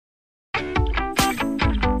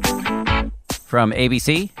From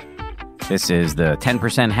ABC, this is the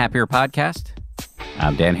 10% Happier Podcast.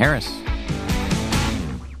 I'm Dan Harris.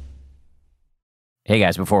 Hey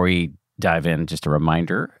guys, before we dive in, just a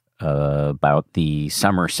reminder about the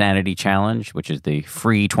Summer Sanity Challenge, which is the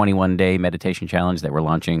free 21-day meditation challenge that we're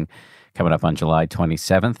launching coming up on July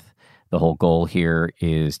 27th. The whole goal here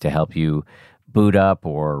is to help you boot up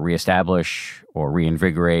or reestablish or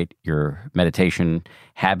reinvigorate your meditation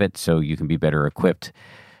habit so you can be better equipped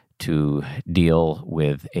to deal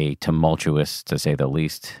with a tumultuous, to say the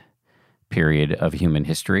least, period of human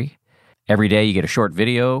history. Every day you get a short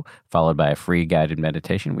video followed by a free guided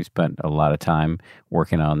meditation. We spent a lot of time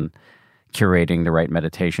working on curating the right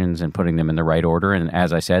meditations and putting them in the right order. And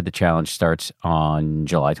as I said, the challenge starts on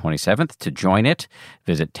July 27th. To join it,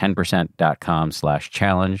 visit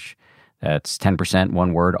 10%.com/challenge. That's 10%,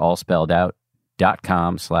 one word, all spelled out,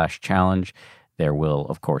 .com/challenge. There will,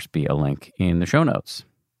 of course, be a link in the show notes.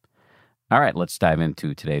 All right, let's dive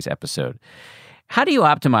into today's episode. How do you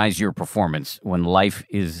optimize your performance when life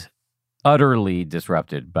is utterly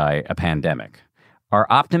disrupted by a pandemic? Are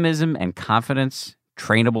optimism and confidence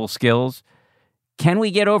trainable skills? Can we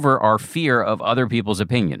get over our fear of other people's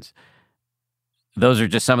opinions? Those are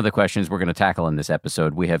just some of the questions we're going to tackle in this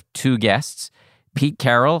episode. We have two guests. Pete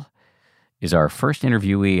Carroll is our first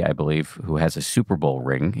interviewee, I believe, who has a Super Bowl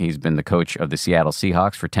ring. He's been the coach of the Seattle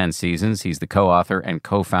Seahawks for 10 seasons. He's the co-author and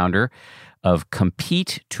co-founder of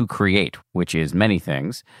Compete to Create, which is many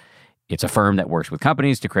things. It's a firm that works with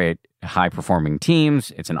companies to create high-performing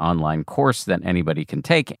teams. It's an online course that anybody can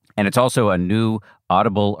take. And it's also a new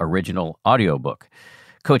Audible original audiobook.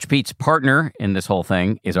 Coach Pete's partner in this whole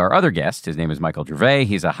thing is our other guest. His name is Michael Gervais.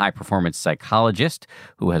 He's a high-performance psychologist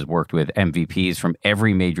who has worked with MVPs from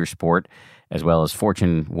every major sport, as well as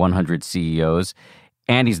Fortune 100 CEOs.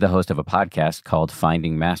 And he's the host of a podcast called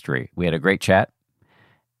Finding Mastery. We had a great chat.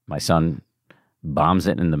 My son bombs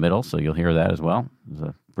it in the middle, so you'll hear that as well. There's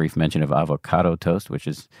a brief mention of avocado toast, which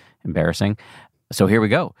is embarrassing. So here we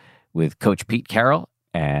go with Coach Pete Carroll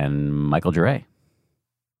and Michael Gervais.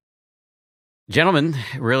 Gentlemen,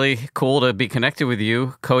 really cool to be connected with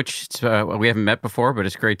you. Coach, we haven't met before, but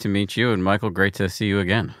it's great to meet you. And Michael, great to see you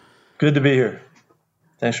again. Good to be here.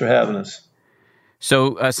 Thanks for having us.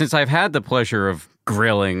 So since I've had the pleasure of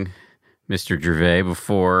grilling Mr. Gervais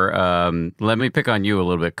before, let me pick on you a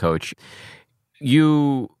little bit, Coach.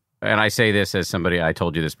 You, and I say this as somebody, I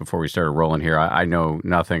told you this before we started rolling here, I know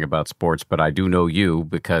nothing about sports, but I do know you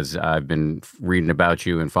because I've been reading about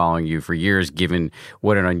you and following you for years, given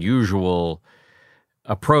what an unusual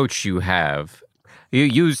approach you have. You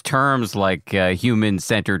use terms like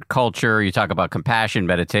human-centered culture. You talk about compassion,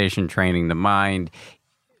 meditation, training the mind.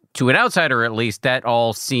 To an outsider, at least, that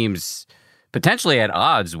all seems potentially at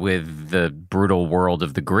odds with the brutal world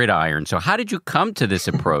of the gridiron. So how did you come to this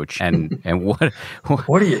approach? And what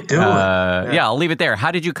are you doing? Yeah, I'll leave it there. How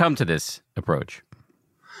did you come to this approach?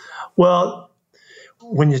 Well,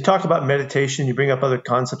 when you talk about meditation, you bring up other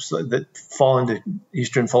concepts that fall into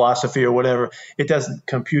Eastern philosophy or whatever. It doesn't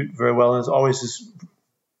compute very well. And there's always this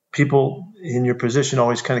people in your position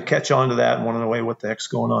always kind of catch on to that and want to know, what the heck's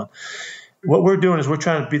going on? What we're doing is we're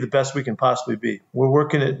trying to be the best we can possibly be. We're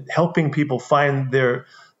working at helping people find their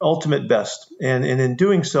ultimate best. And in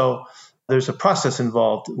doing so, there's a process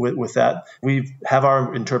involved with that. We have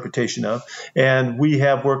our interpretation of, and we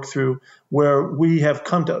have worked through where we have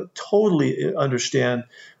come to totally understand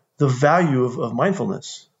the value of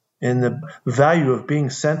mindfulness and the value of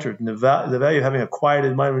being centered and the value of having a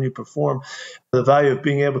quieted mind when you perform, the value of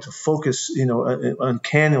being able to focus,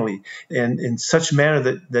 uncannily and in such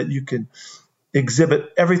manner that you can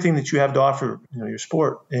exhibit everything that you have to offer, your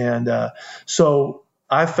sport. And so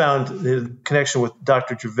I found the connection with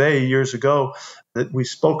Dr. Gervais years ago that we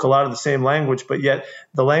spoke a lot of the same language, but yet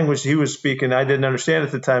the language he was speaking, I didn't understand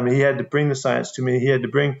at the time. He had to bring the science to me. He had to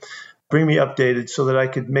bring me updated so that I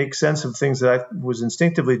could make sense of things that I was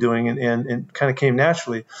instinctively doing and kind of came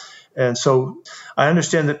naturally. And so I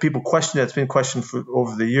understand that people question that. It's been questioned for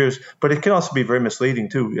over the years, but it can also be very misleading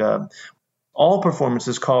too. All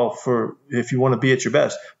performances call for, if you want to be at your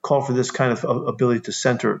best, call for this kind of ability to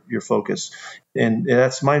center your focus. And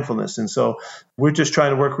that's mindfulness. And so we're just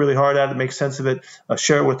trying to work really hard at it, make sense of it,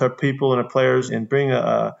 share it with our people and our players, and bring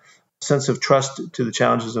a sense of trust to the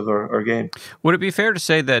challenges of our game. Would it be fair to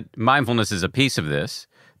say that mindfulness is a piece of this?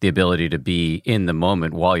 The ability to be in the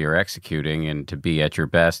moment while you're executing and to be at your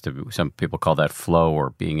best. Some people call that flow or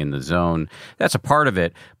being in the zone. That's a part of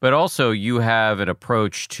it. But also you have an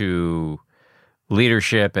approach to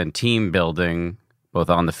leadership and team building, both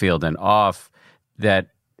on the field and off, that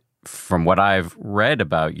from what I've read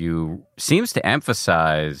about you seems to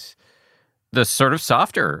emphasize the sort of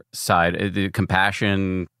softer side, the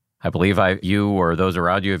compassion. I believe you or those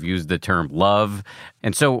around you have used the term love.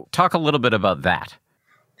 And so talk a little bit about that.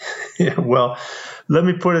 Yeah, well, let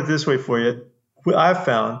me put it this way for you. I've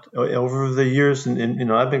found over the years,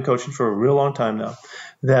 and I've been coaching for a real long time now,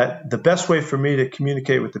 that the best way for me to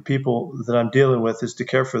communicate with the people that I'm dealing with is to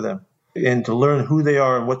care for them and to learn who they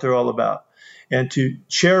are and what they're all about, and to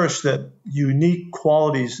cherish the unique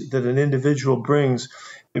qualities that an individual brings.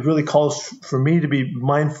 It really calls for me to be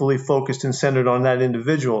mindfully focused and centered on that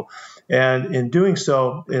individual. And in doing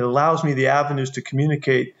so, it allows me the avenues to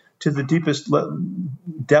communicate to the deepest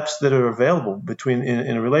depths that are available between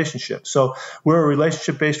in a relationship. So we're a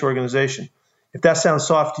relationship-based organization. If that sounds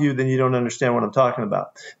soft to you, then you don't understand what I'm talking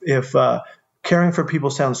about. If caring for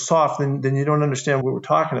people sounds soft, then you don't understand what we're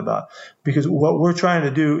talking about. Because what we're trying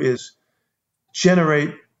to do is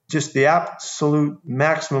generate just the absolute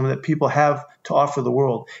maximum that people have to offer the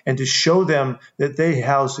world, and to show them that they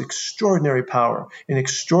house extraordinary power and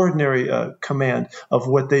extraordinary command of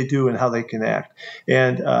what they do and how they can act.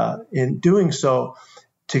 And in doing so,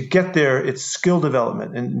 to get there, it's skill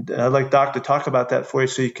development. And I'd like Doc to talk about that for you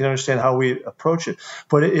so you can understand how we approach it.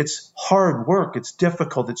 But it's hard work. It's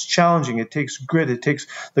difficult. It's challenging. It takes grit. It takes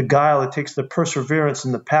the guile. It takes the perseverance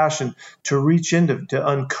and the passion to reach into, to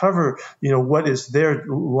uncover, what is there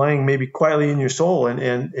lying maybe quietly in your soul.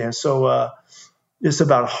 And so it's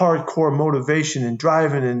about hardcore motivation and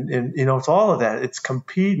driving and it's all of that. It's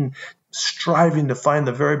competing, striving to find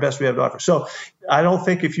the very best we have to offer. So I don't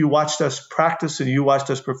think if you watched us practice and you watched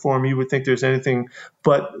us perform, you would think there's anything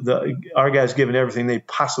but our guys giving everything they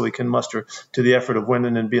possibly can muster to the effort of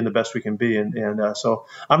winning and being the best we can be. And so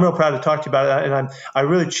I'm real proud to talk to you about it. And I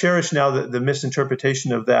really cherish now the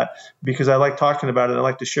misinterpretation of that, because I like talking about it. I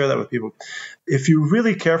like to share that with people. If you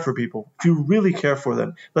really care for people, if you really care for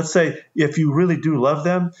them, let's say if you really do love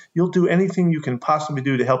them, you'll do anything you can possibly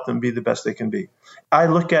do to help them be the best they can be. I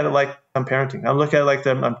look at it like I'm parenting. I look at it like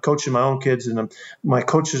I'm coaching my own kids, and my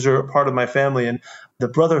coaches are a part of my family. And the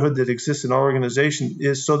brotherhood that exists in our organization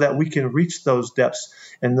is so that we can reach those depths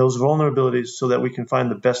and those vulnerabilities so that we can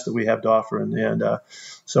find the best that we have to offer. And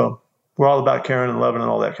so we're all about caring and loving and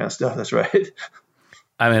all that kind of stuff. That's right.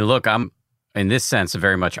 I mean, look, I'm in this sense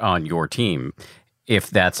very much on your team.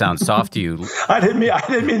 If that sounds soft to you, I didn't mean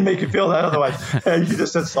to make you feel that. Otherwise, you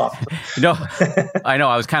just said soft. No, I know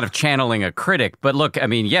I was kind of channeling a critic, but look, I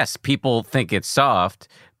mean, yes, people think it's soft,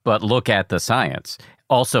 but look at the science.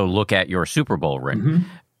 Also, look at your Super Bowl ring. Mm-hmm.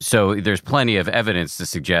 So there's plenty of evidence to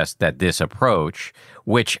suggest that this approach,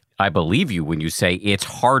 which I believe you when you say it's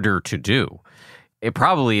harder to do, it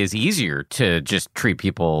probably is easier to just treat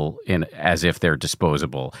people as if they're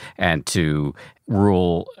disposable and to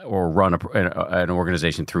rule or run an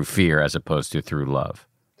organization through fear as opposed to through love.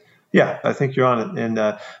 Yeah, I think you're on it.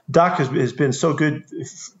 And Doc has been so good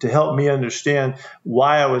to help me understand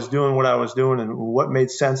why I was doing what I was doing and what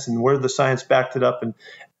made sense and where the science backed it up, and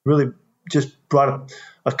really just brought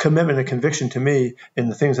a commitment and conviction to me in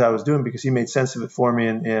the things I was doing, because he made sense of it for me.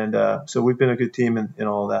 And so we've been a good team in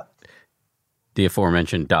all of that. The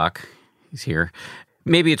aforementioned Doc, he's here.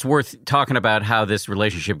 Maybe it's worth talking about how this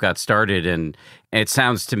relationship got started. And it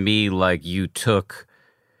sounds to me like you took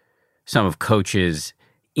some of Coach's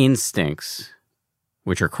instincts,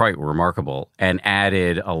 which are quite remarkable, and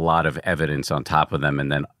added a lot of evidence on top of them and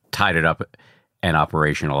then tied it up and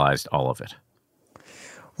operationalized all of it.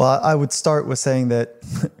 Well, I would start with saying that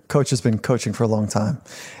Coach has been coaching for a long time.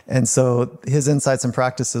 And so his insights and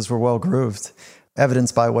practices were well grooved,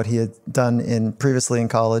 evidenced by what he had done previously in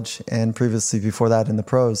college and previously before that in the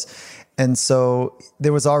pros. And so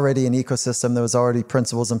there was already an ecosystem, there was already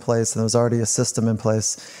principles in place, and there was already a system in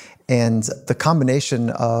place. And the combination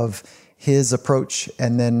of his approach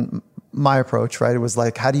and then my approach, right? It was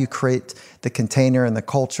like, how do you create the container and the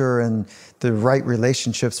culture and the right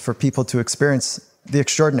relationships for people to experience the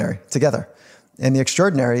extraordinary together? And the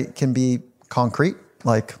extraordinary can be concrete,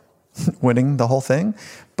 like winning the whole thing,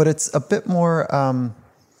 but it's a bit more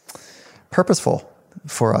purposeful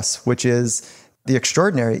for us, which is the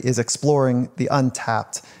extraordinary is exploring the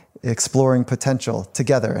untapped, exploring potential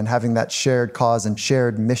together and having that shared cause and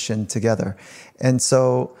shared mission together. And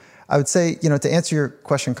so I would say, to answer your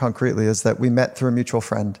question concretely, is that we met through a mutual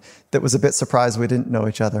friend that was a bit surprised we didn't know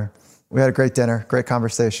each other. We had a great dinner, great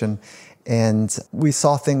conversation, and we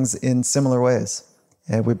saw things in similar ways.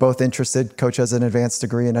 And we're both interested. Coach has an advanced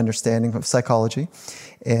degree in understanding of psychology.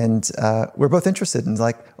 And we're both interested in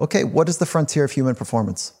okay, what is the frontier of human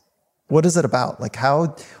performance? What is it about?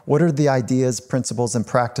 What are the ideas, principles, and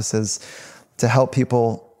practices to help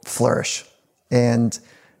people flourish? And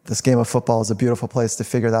this game of football is a beautiful place to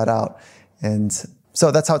figure that out. And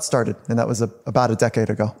So that's how it started. And that was about a decade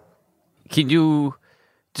ago. Can you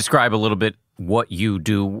describe a little bit what you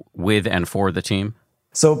do with and for the team?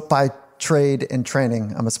 So by trade and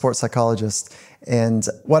training, I'm a sports psychologist. And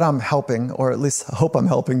what I'm helping, or at least hope I'm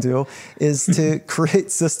helping do, is to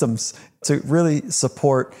create systems to really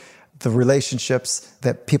support the relationships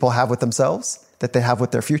that people have with themselves, that they have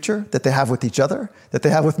with their future, that they have with each other, that they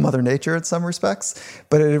have with Mother Nature in some respects.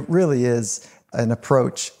 But it really is an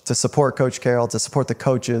approach to support Coach Carroll, to support the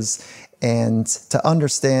coaches, and to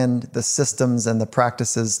understand the systems and the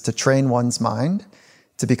practices to train one's mind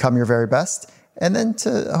to become your very best, and then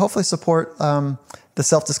to hopefully support the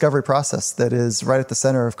self-discovery process that is right at the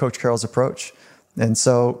center of Coach Carroll's approach. And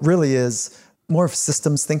so really is more of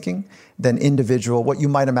systems thinking than individual, what you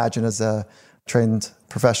might imagine as a trained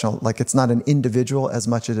professional. Like, it's not an individual as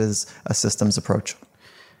much as it is a systems approach.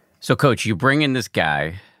 So, Coach, you bring in this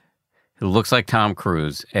guy who looks like Tom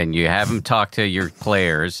Cruise, and you have him talk to your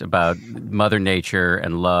players about Mother Nature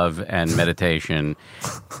and love and meditation.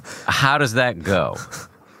 How does that go?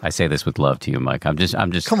 I say this with love to you, Mike. I'm just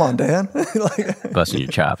Come on, Dan. busting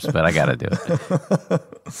your chops, but I got to do it.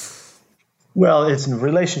 Well, it's a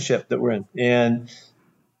relationship that we're in, and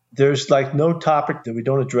there's like no topic that we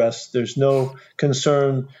don't address. There's no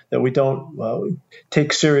concern that we don't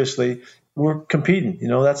take seriously. We're competing.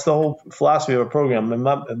 That's the whole philosophy of our program.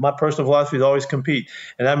 And my personal philosophy is always compete.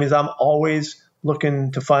 And that means I'm always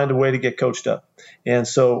looking to find a way to get coached up. And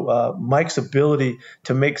so Mike's ability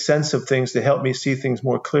to make sense of things, to help me see things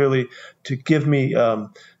more clearly, to give me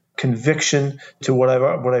conviction to what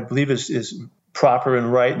I believe is proper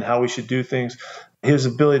and right and how we should do things, his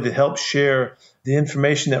ability to help share the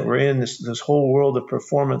information that we're in, this whole world of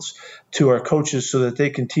performance, to our coaches so that they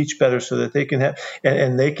can teach better, so that they can have,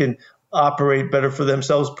 and they can operate better for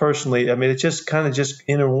themselves personally. I mean, it just kind of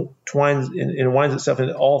intertwines itself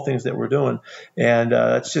into all things that we're doing. And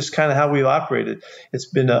that's just kind of how we've operated. It's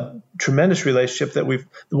been a tremendous relationship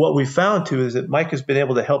what we found too is that Mike has been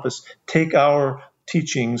able to help us take our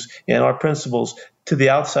teachings and our principles to the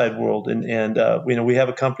outside world. And we have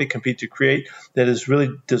a company, Compete to Create, that is really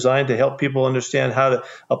designed to help people understand how to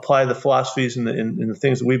apply the philosophies and the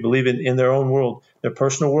things that we believe in their own world, their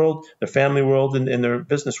personal world, their family world, and their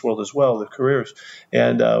business world as well, their careers.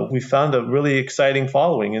 And we found a really exciting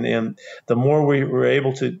following. And the more we were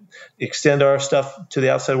able to extend our stuff to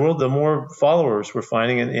the outside world, the more followers we're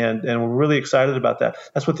finding. And we're really excited about that.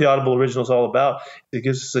 That's what the Audible Original is all about. It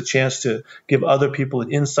gives us a chance to give other people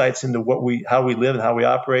insights into how we live and how we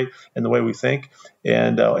operate and the way we think,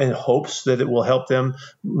 and in hopes that it will help them,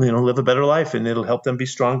 live a better life, and it'll help them be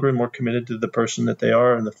stronger and more committed to the person that they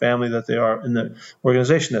are and the family that they are and the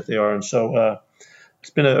organization that they are. And so it's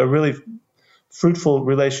been a really fruitful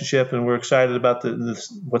relationship, and we're excited about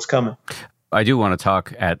what's coming. I do want to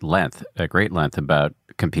talk at great length, about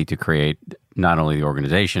Compete to Create, not only the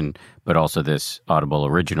organization, but also this Audible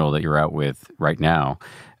Original that you're out with right now.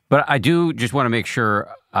 But I do just want to make sure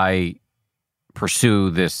I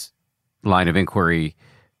pursue this line of inquiry,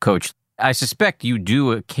 Coach. I suspect you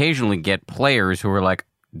do occasionally get players who are like,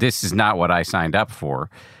 this is not what I signed up for.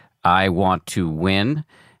 I want to win,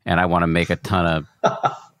 and I want to make a ton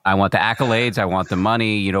of I want the accolades, I want the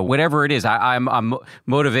money, whatever it is. I'm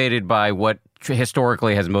motivated by what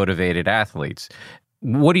historically has motivated athletes.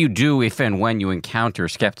 What do you do if and when you encounter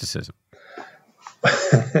skepticism?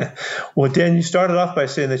 Well, Dan, you started off by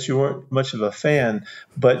saying that you weren't much of a fan,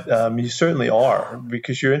 but you certainly are,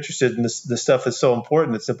 because you're interested in this stuff that's so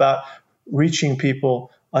important. It's about reaching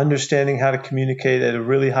people, understanding how to communicate at a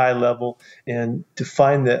really high level, and to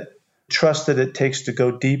find the trust that it takes to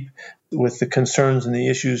go deep with the concerns and the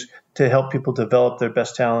issues to help people develop their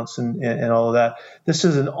best talents and all of that. This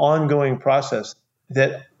is an ongoing process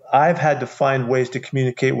that I've had to find ways to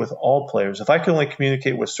communicate with all players. If I could only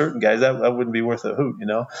communicate with certain guys, that wouldn't be worth a hoot,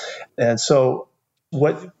 And so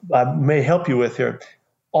what I may help you with here,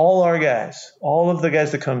 all of the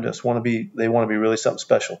guys that come to us want to be really something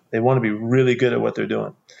special. They want to be really good at what they're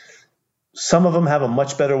doing. Some of them have a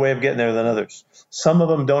much better way of getting there than others. Some of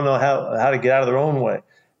them don't know how to get out of their own way.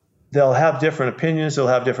 They'll have different opinions, they'll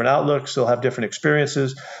have different outlooks, they'll have different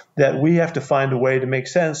experiences that we have to find a way to make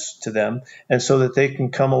sense to them, and so that they can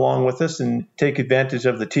come along with us and take advantage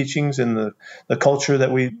of the teachings and the culture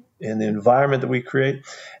and the environment that we create.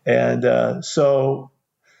 And so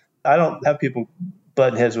I don't have people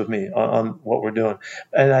butting heads with me on what we're doing.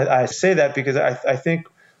 And I say that because I think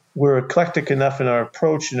we're eclectic enough in our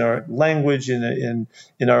approach, in our language, in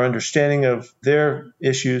our understanding of their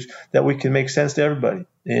issues, that we can make sense to everybody.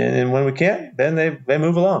 And when we can't, then they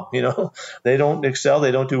move along. They don't excel,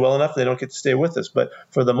 they don't do well enough, they don't get to stay with us. But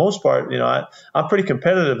for the most part, I'm pretty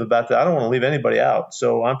competitive about that. I don't want to leave anybody out,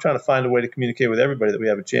 so I'm trying to find a way to communicate with everybody that we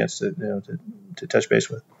have a chance to touch base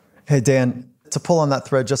with. Hey, Dan, to pull on that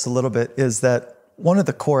thread just a little bit is that one of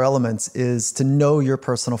the core elements is to know your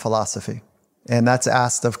personal philosophy. And that's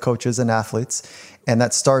asked of coaches and athletes. And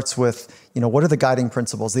that starts with, what are the guiding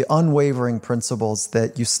principles, the unwavering principles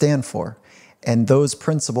that you stand for? And those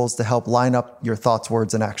principles to help line up your thoughts,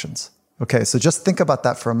 words, and actions. Okay, so just think about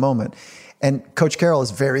that for a moment. And Coach Carroll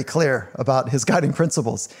is very clear about his guiding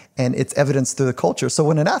principles, and it's evidenced through the culture. So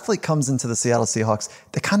when an athlete comes into the Seattle Seahawks,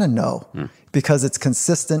 they kind of know because it's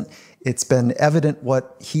consistent. It's been evident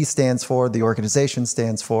what he stands for, the organization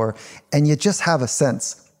stands for, and you just have a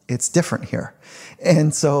sense it's different here.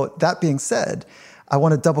 And so that being said, I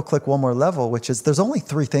want to double click one more level, which is there's only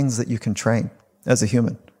 3 things that you can train as a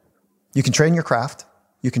human. You can train your craft,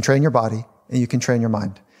 you can train your body, and you can train your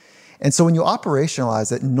mind. And so when you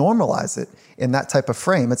operationalize it, normalize it in that type of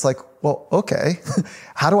frame, it's like, well, okay,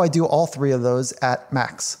 how do I do all 3 of those at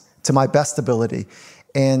max to my best ability?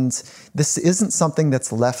 And this isn't something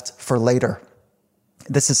that's left for later.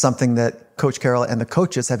 This is something that Coach Carroll and the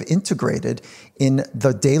coaches have integrated in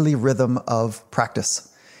the daily rhythm of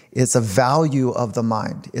practice. It's a value of the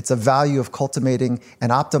mind. It's a value of cultivating an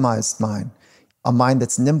optimized mind, a mind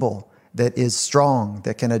that's nimble, that is strong,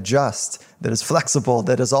 that can adjust, that is flexible,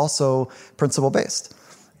 that is also principle-based.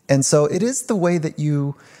 And so it is the way that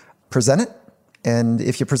you present it. And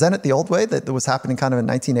if you present it the old way that was happening kind of in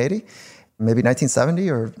 1980, maybe 1970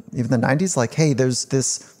 or even the 90s, like, hey, there's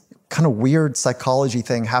this kind of weird psychology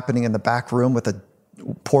thing happening in the back room with a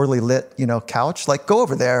poorly lit, couch, like go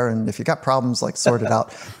over there. And if you got problems, like sort it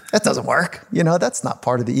out. That doesn't work. That's not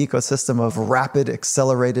part of the ecosystem of rapid,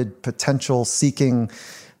 accelerated, potential seeking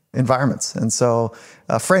environments. And so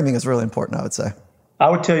framing is really important, I would say. I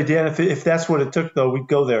would tell you, Dan, if that's what it took, though, we'd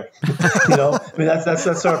go there.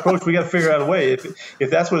 That's our approach. We got to figure out a way. If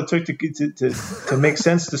that's what it took to make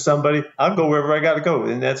sense to somebody, I'll go wherever I got to go,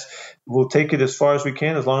 and we'll take it as far as we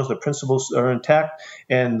can, as long as the principles are intact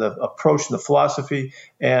and the approach and the philosophy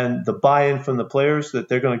and the buy-in from the players that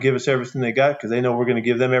they're going to give us everything they got because they know we're going to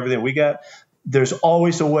give them everything we got. There's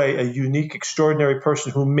always a way. A unique, extraordinary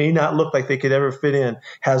person who may not look like they could ever fit in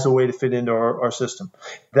has a way to fit into our system.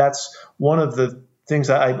 That's one of the things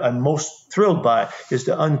I'm most thrilled by, is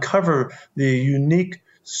to uncover the unique,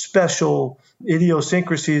 special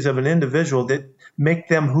idiosyncrasies of an individual that make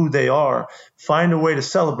them who they are. Find a way to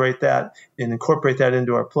celebrate that and incorporate that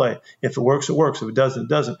into our play. If it works, it works. If it doesn't, it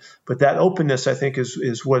doesn't. But that openness, I think,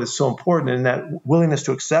 is what is so important, and that willingness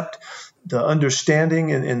to accept the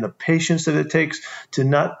understanding and the patience that it takes to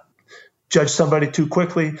not judge somebody too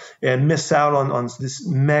quickly and miss out on this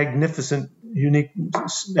magnificent, unique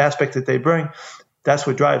aspect that they bring. That's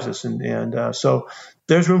what drives us. And so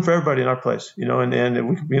there's room for everybody in our place, and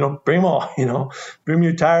we, bring them all, bring me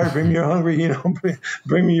your tired, bring me your hungry,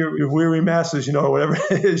 bring me your weary masses, or whatever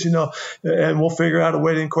it is, and we'll figure out a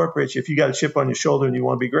way to incorporate you if you got a chip on your shoulder and you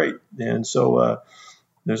want to be great. And so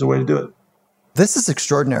there's a way to do it. This is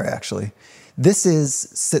extraordinary, actually. This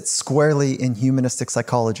sits squarely in humanistic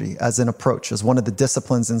psychology as an approach, as one of the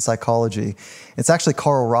disciplines in psychology. It's actually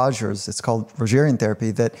Carl Rogers, it's called Rogerian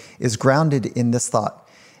therapy, that is grounded in this thought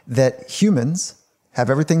that humans have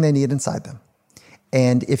everything they need inside them.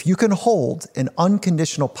 And if you can hold an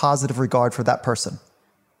unconditional positive regard for that person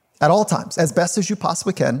at all times, as best as you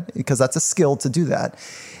possibly can, because that's a skill to do that,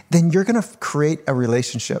 then you're going to create a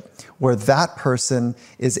relationship where that person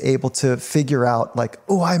is able to figure out like,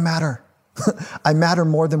 oh, I matter. I matter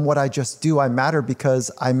more than what I just do. I matter because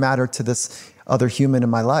I matter to this other human in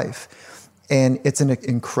my life. And it's an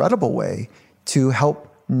incredible way to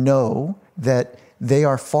help know that they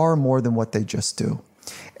are far more than what they just do.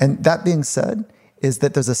 And that being said, is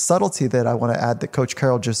that there's a subtlety that I want to add that Coach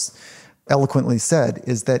Carroll just eloquently said,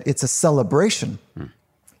 is that it's a celebration.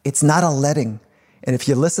 It's not a letting. And if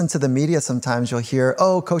you listen to the media, sometimes you'll hear,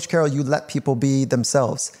 oh, Coach Carroll, you let people be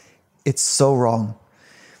themselves. It's so wrong.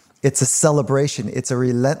 It's a celebration. It's a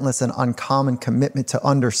relentless and uncommon commitment to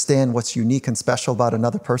understand what's unique and special about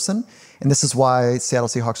another person. And this is why Seattle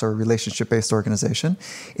Seahawks are a relationship-based organization.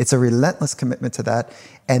 It's a relentless commitment to that,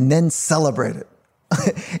 and then celebrate it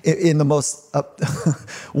in the most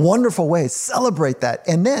wonderful way. Celebrate that,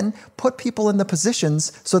 and then put people in the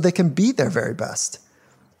positions so they can be their very best.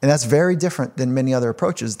 And that's very different than many other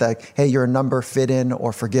approaches that, hey, you're a number, fit in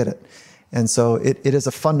or forget it. And so it is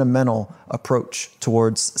a fundamental approach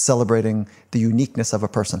towards celebrating the uniqueness of a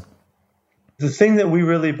person. The thing that we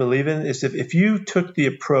really believe in is if you took the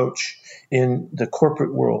approach in the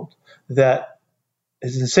corporate world that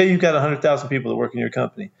say you've got 100,000 people that work in your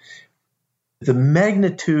company. The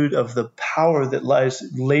magnitude of the power that lies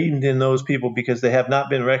latent in those people because they have not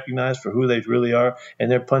been recognized for who they really are,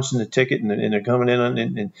 and they're punching the ticket and they're coming in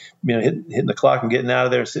and hitting the clock and getting out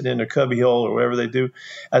of there, sitting in their cubby hole or whatever they do,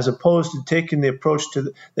 as opposed to taking the approach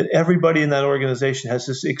that everybody in that organization has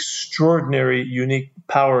this extraordinary, unique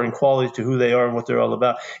power and quality to who they are and what they're all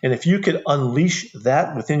about. And if you could unleash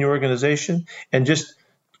that within your organization and just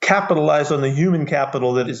capitalize on the human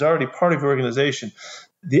capital that is already part of your organization,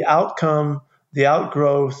 the outcome, the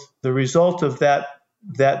outgrowth, the result of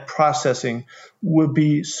that processing would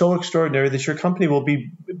be so extraordinary that your company will be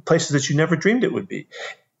places that you never dreamed it would be.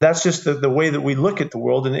 That's just the way that we look at the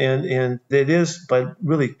world, and it is by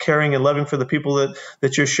really caring and loving for the people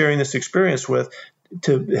that you're sharing this experience with,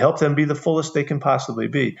 to help them be the fullest they can possibly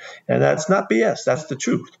be. And that's not BS. That's the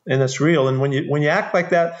truth, and that's real. And when you act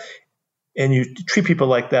like that and you treat people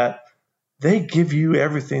like that, they give you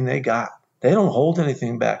everything they got. They don't hold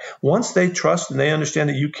anything back. Once they trust and they understand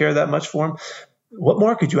that you care that much for them, what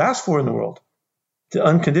more could you ask for in the world? The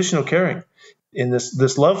unconditional caring and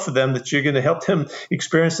this love for them, that you're going to help them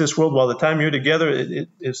experience this world while the time you're together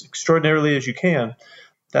as extraordinarily as you can.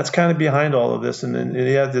 That's kind of behind all of this. And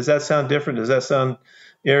yeah, does that sound different? Does that sound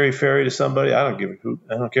airy-fairy to somebody? I don't give a hoot.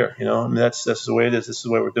 I don't care. I mean, that's the way it is. This is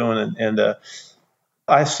what we're doing. And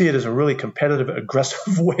I see it as a really competitive,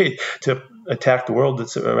 aggressive way to attack the world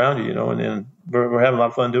that's around you, and we're having a lot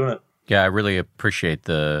of fun doing it. Yeah, I really appreciate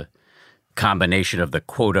the combination of the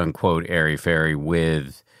quote-unquote airy-fairy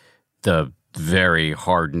with the very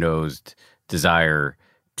hard-nosed desire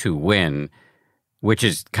to win, which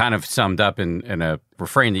is kind of summed up in a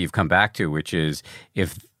refrain that you've come back to, which is,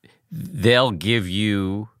 if they'll give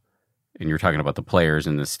you, and you're talking about the players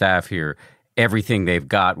and the staff here, everything they've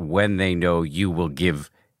got when they know you will give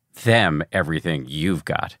them everything you've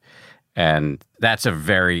got. And that's a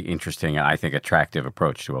very interesting, I think, attractive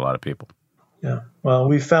approach to a lot of people. Yeah. Well,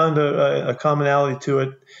 we found a commonality to it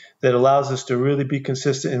that allows us to really be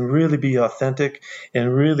consistent and really be authentic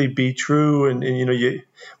and really be true. And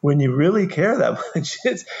when you really care that much,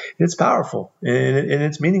 it's powerful and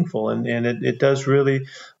it's meaningful. And it does really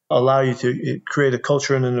allow you to create a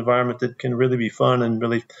culture and an environment that can really be fun and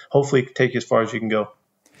really hopefully take you as far as you can go.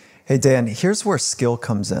 Hey, Dan, here's where skill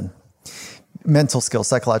comes in. Mental skill,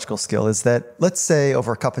 psychological skill is that, let's say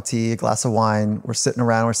over a cup of tea, a glass of wine, we're sitting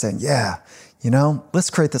around, we're saying, yeah,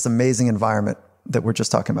 let's create this amazing environment that we're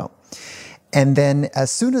just talking about. And then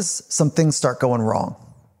as soon as some things start going wrong,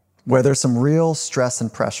 where there's some real stress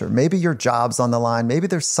and pressure, maybe your job's on the line, maybe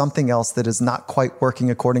there's something else that is not quite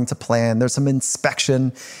working according to plan, there's some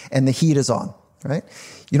inspection and the heat is on, right?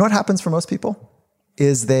 You know what happens for most people?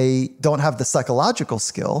 Is they don't have the psychological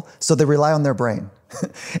skill, so they rely on their brain.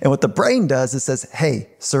 And what the brain does is says, hey,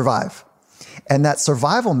 survive. And that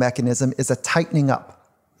survival mechanism is a tightening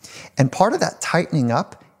up. And part of that tightening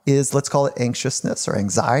up is, let's call it anxiousness or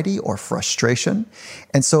anxiety or frustration.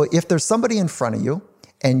 And so if there's somebody in front of you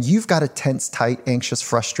and you've got a tense, tight, anxious,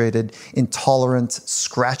 frustrated, intolerant,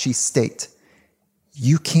 scratchy state,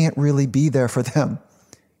 you can't really be there for them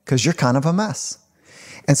because you're kind of a mess.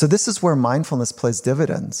 And so this is where mindfulness plays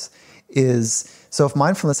dividends. So if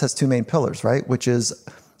mindfulness has two main pillars, right, which is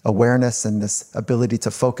awareness and this ability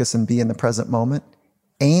to focus and be in the present moment,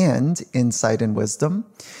 and insight and wisdom,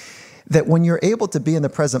 that when you're able to be in the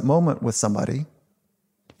present moment with somebody,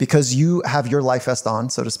 because you have your life vest on,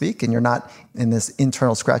 so to speak, and you're not in this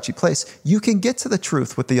internal scratchy place, you can get to the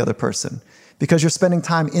truth with the other person because you're spending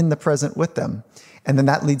time in the present with them. And then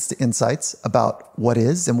that leads to insights about what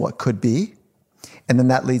is and what could be. And then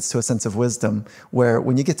that leads to a sense of wisdom where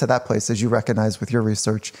when you get to that place, as you recognize with your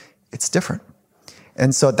research, it's different.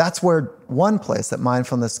 And so that's where one place that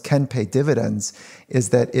mindfulness can pay dividends is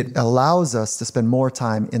that it allows us to spend more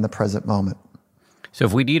time in the present moment. So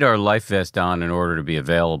if we need our life vest on in order to be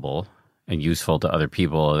available and useful to other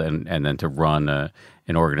people and then to run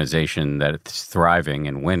an organization that's thriving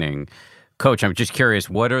and winning, Coach, I'm just curious,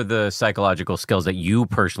 what are the psychological skills that you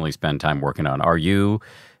personally spend time working on?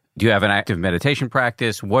 Do you have an active meditation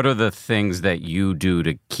practice? What are the things that you do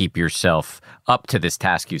to keep yourself up to this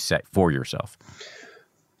task you set for yourself?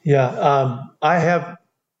 Yeah, I have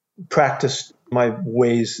practiced my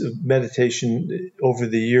ways of meditation over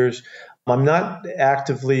the years. I'm not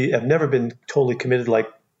I've never been totally committed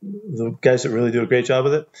like the guys that really do a great job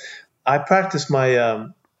with it. I practice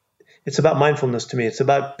it's about mindfulness to me. It's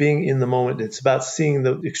about being in the moment. It's about seeing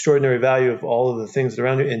the extraordinary value of all of the things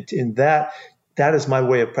around you. And in that is my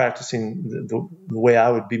way of practicing the way I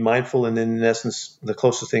would be mindful. And in essence, the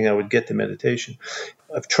closest thing I would get to meditation.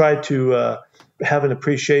 I've tried to have an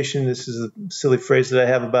appreciation. This is a silly phrase that I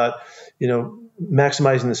have about,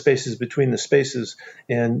 maximizing the spaces between the spaces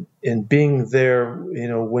and being there,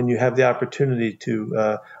 when you have the opportunity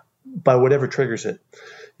to, by whatever triggers it.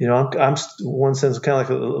 I'm in one sense kind of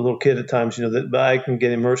like a little kid at times, that I can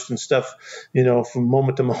get immersed in stuff, from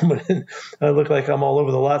moment to moment. And I look like I'm all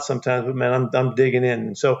over the lot sometimes, but man, I'm digging in.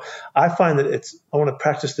 And so I find that I want to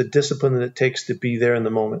practice the discipline that it takes to be there in the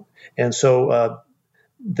moment. And so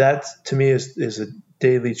that to me is a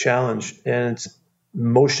daily challenge, and it's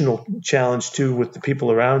emotional challenge too, with the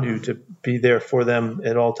people around you, to be there for them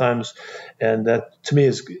at all times. And that to me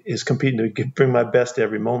is competing to bring my best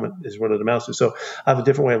every moment, is what it amounts to. So I have a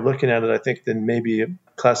different way of looking at it, I think, than maybe a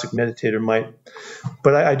classic meditator might.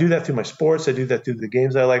 But I do that through my sports. I do that through the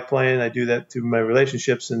games I like playing. I do that through my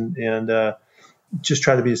relationships, and just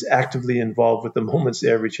try to be as actively involved with the moments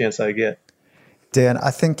every chance I get. Dan,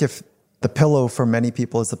 I think if the pillow for many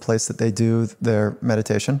people is the place that they do their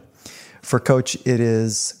meditation, for Coach, it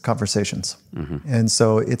is conversations. Mm-hmm. And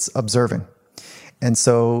so it's observing. And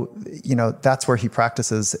so, that's where he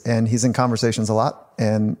practices, and he's in conversations a lot.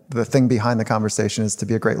 And the thing behind the conversation is to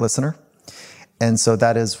be a great listener. And so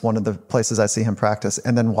that is one of the places I see him practice.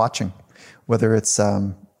 And then watching, whether it's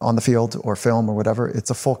on the field or film or whatever,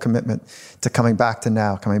 it's a full commitment to coming back to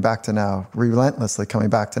now, relentlessly coming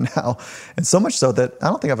back to now. And so much so that I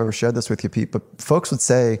don't think I've ever shared this with you, Pete, but folks would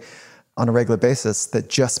say on a regular basis that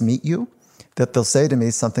just meet you, that they'll say to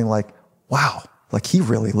me something like, wow, like he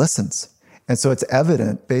really listens. And so it's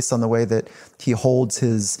evident based on the way that he holds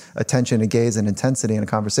his attention and gaze and intensity in a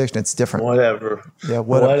conversation. It's different. Whatever. But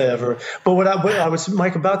what I was,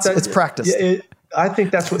 Mike, about that. It's practice. I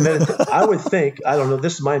think that's what I would think, I don't know,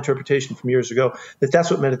 this is my interpretation from years ago,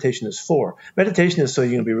 that's what meditation is for. Meditation is so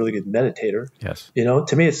you're going to be a really good meditator. Yes.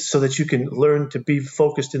 To me, it's so that you can learn to be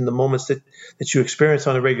focused in the moments that you experience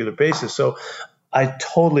on a regular basis. So I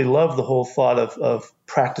totally love the whole thought of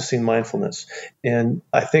practicing mindfulness. And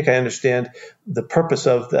I think I understand the purpose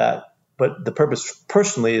of that. But the purpose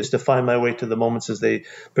personally is to find my way to the moments as they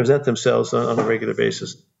present themselves on a regular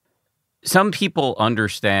basis. Some people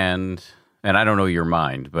understand, and I don't know your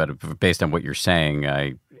mind, but based on what you're saying,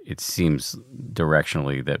 it seems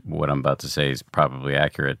directionally that what I'm about to say is probably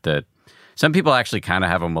accurate, that some people actually kind of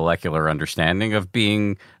have a molecular understanding of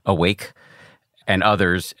being awake, and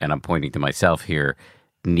others, and I'm pointing to myself here,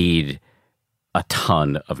 need a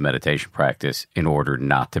ton of meditation practice in order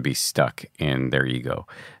not to be stuck in their ego.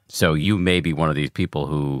 So you may be one of these people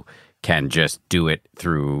who can just do it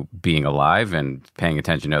through being alive and paying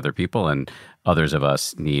attention to other people, and others of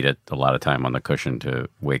us need a lot of time on the cushion to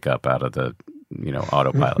wake up out of the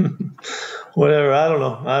autopilot. Whatever. I don't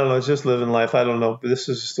know. It's just living life. I don't know. But this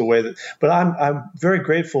is just the way that. But I'm very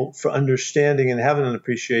grateful for understanding and having an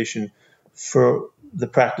appreciation for the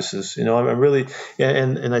practices. I'm really,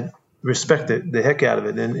 and I respect the heck out of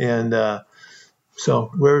it. And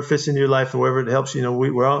so wherever it fits into your life and wherever it helps,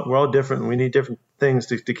 we're all different, and we need different things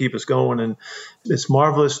to keep us going. And it's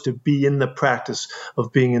marvelous to be in the practice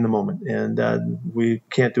of being in the moment. And we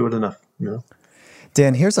can't do it enough.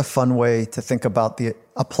 Dan, here's a fun way to think about the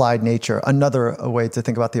applied nature. Another way to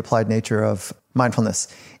think about the applied nature of mindfulness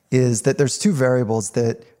is that there's two variables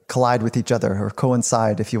that collide with each other, or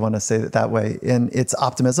coincide, if you want to say it that way. And it's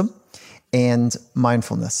optimism and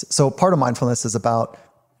mindfulness. So part of mindfulness is about,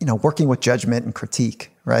 working with judgment and critique,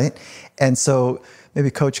 right? And so maybe,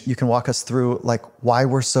 Coach, you can walk us through why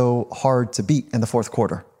we're so hard to beat in the fourth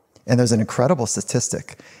quarter. And there's an incredible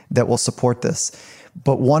statistic that will support this.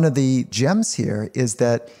 But one of the gems here is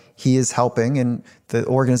that he is helping, and the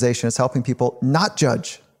organization is helping people not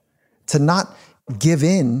judge, to not give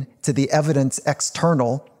in to the evidence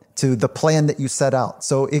external to the plan that you set out.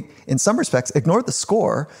 So in some respects, ignore the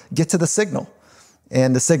score, get to the signal.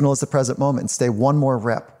 And the signal is the present moment. Stay one more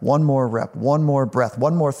rep, one more breath,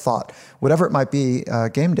 one more thought, whatever it might be,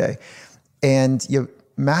 game day. And you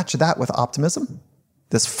match that with optimism,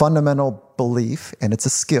 this fundamental belief, and it's a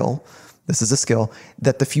skill. This is a skill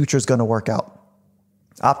that the future is going to work out.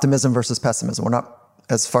 Optimism versus pessimism. We're not,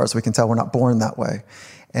 as far as we can tell, we're not born that way.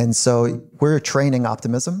 And so we're training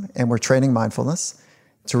optimism and we're training mindfulness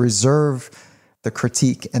to reserve the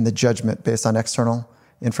critique and the judgment based on external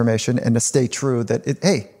information, and to stay true that,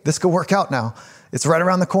 hey, this could work out now. It's right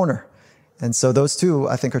around the corner. And so those two,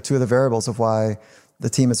 I think, are two of the variables of why the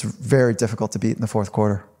team is very difficult to beat in the fourth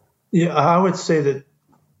quarter. Yeah, I would say that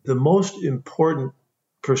the most important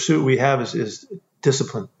pursuit we have is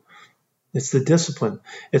discipline. It's the discipline.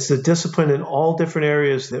 It's the discipline in all different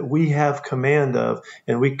areas that we have command of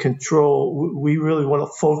and we control. We really want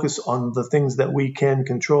to focus on the things that we can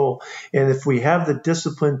control. And if we have the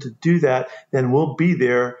discipline to do that, then we'll be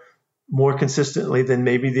there more consistently than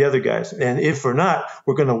maybe the other guys. And if we're not,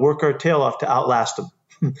 we're going to work our tail off to outlast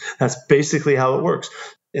them. That's basically how it works.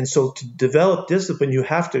 And so to develop discipline, you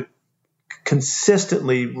have to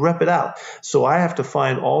consistently rep it out. So I have to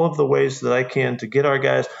find all of the ways that I can to get our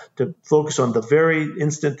guys to focus on the very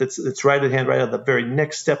instant that's right at hand, right at the very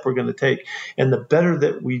next step we're going to take. And the better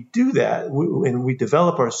that we do that, and we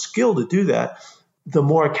develop our skill to do that, the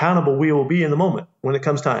more accountable we will be in the moment when it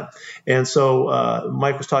comes time. And so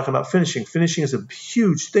Mike was talking about finishing. Finishing is a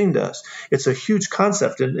huge thing to us. It's a huge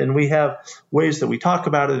concept, and we have ways that we talk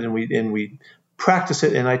about it, and we practice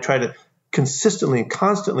it. And I try to consistently and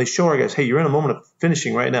constantly show our guys, hey, you're in a moment of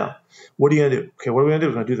finishing right now. What are you going to do? Okay, what are we going to do?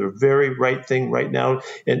 We're going to do the very right thing right now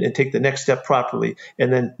and take the next step properly.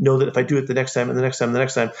 And then know that if I do it the next time and the next time and the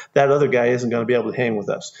next time, that other guy isn't going to be able to hang with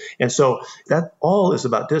us. And so that all is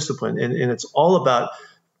about discipline. And it's all about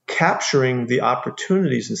capturing the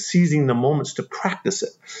opportunities and seizing the moments to practice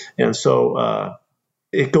it. And so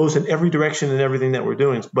it goes in every direction in everything that we're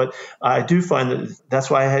doing. But I do find that that's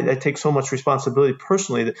why I take so much responsibility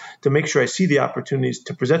personally to make sure I see the opportunities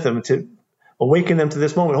to present them, to awaken them to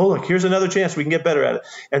this moment. Oh, look, here's another chance. We can get better at it.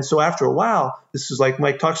 And so after a while, this is like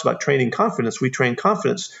Mike talks about training confidence. We train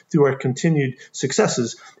confidence through our continued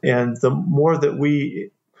successes. And the more that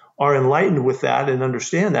we are enlightened with that and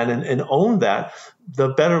understand that and own that, the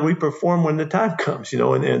better we perform when the time comes,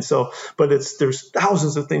 and so, but there's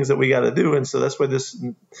thousands of things that we got to do. And so that's why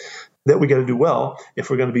that we got to do well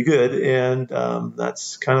if we're going to be good. And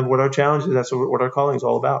that's kind of what our challenge is. That's what our calling is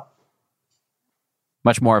all about.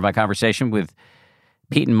 Much more of my conversation with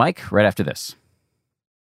Pete and Mike right after this.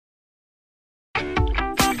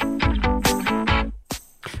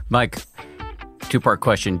 Mike, two-part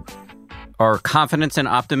question. Are confidence and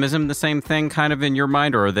optimism the same thing kind of in your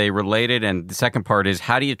mind, or are they related? And the second part is,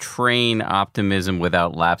 how do you train optimism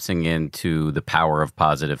without lapsing into the power of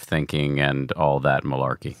positive thinking and all that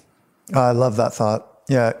malarkey? I love that thought.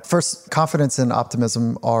 Yeah. First, confidence and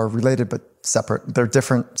optimism are related but separate. They're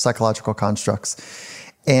different psychological constructs.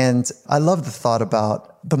 And I love the thought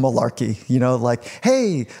about the malarkey, like,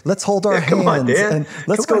 hey, let's hold our hands and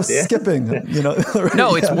let's go skipping,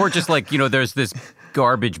 No, it's more just like, there's this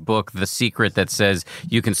garbage book, The Secret, that says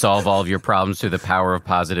you can solve all of your problems through the power of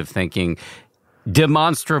positive thinking.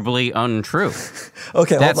 Demonstrably untrue.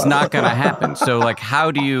 Okay, that's not going to happen. So, like,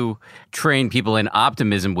 how do you train people in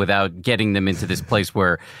optimism without getting them into this place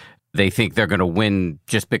where they think they're going to win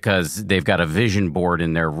just because they've got a vision board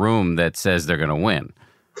in their room that says they're going to win?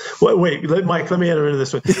 Well, wait, Mike, let me enter into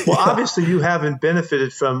this one. Well, obviously you haven't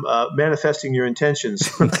benefited from manifesting your intentions.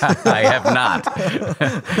 I have not.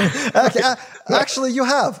 Actually, you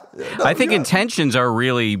have. No, I think intentions are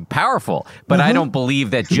really powerful, but I don't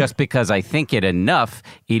believe that just because I think it enough,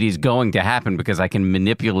 it is going to happen because I can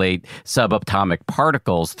manipulate subatomic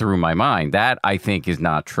particles through my mind. That, I think, is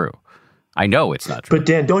not true. I know it's not true. But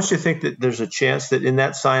Dan, don't you think that there's a chance that in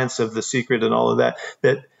that science of The Secret and all of that,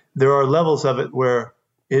 that there are levels of it where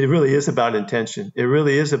it really is about intention. It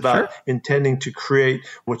really is about intending to create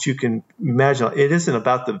what you can imagine. It isn't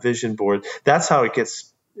about the vision board. That's how it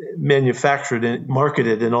gets manufactured and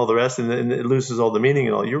marketed and all the rest, and it loses all the meaning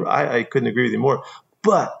and all. I couldn't agree with you more.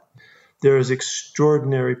 But there is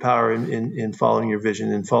extraordinary power in following your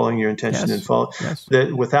vision and following your intention and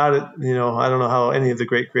that without it, I don't know how any of the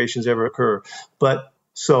great creations ever occur. But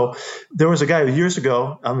so there was a guy years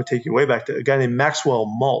ago, I'm going to take you way back to a guy named Maxwell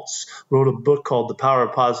Maltz, wrote a book called The Power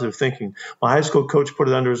of Positive Thinking. My high school coach put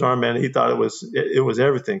it under his arm, and he thought it was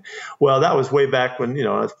everything. Well, that was way back when,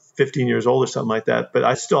 I was 15 years old or something like that, but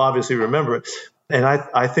I still obviously remember it. And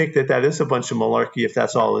I think that is a bunch of malarkey if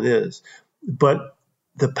that's all it is. But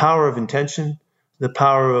the power of intention, the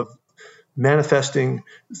power of manifesting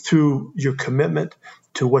through your commitment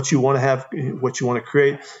to what you want to have, what you want to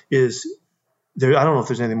create is there. I don't know if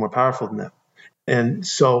there's anything more powerful than that. And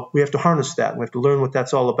so we have to harness that. We have to learn what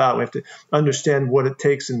that's all about. We have to understand what it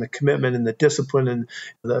takes and the commitment and the discipline and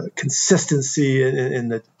the consistency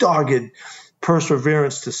and the dogged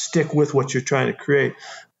perseverance to stick with what you're trying to create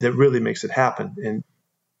that really makes it happen. And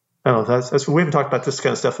I don't know. That's we haven't talked about this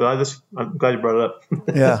kind of stuff. I'm glad you brought it up.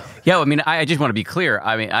 Yeah. Yeah. I mean, I just want to be clear.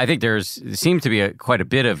 I mean, I think there seems to be quite a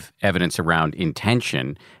bit of evidence around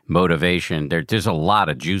intention, motivation. There's a lot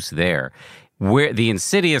of juice there. Where the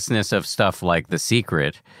insidiousness of stuff like The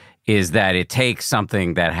Secret is that it takes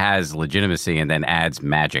something that has legitimacy and then adds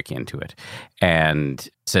magic into it and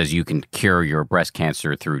says you can cure your breast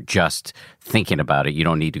cancer through just thinking about it. You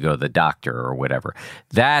don't need to go to the doctor or whatever.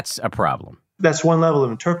 That's a problem. That's one level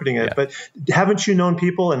of interpreting it. Yeah. But haven't you known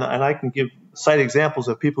people, and I can give cite examples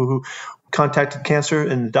of people who contacted cancer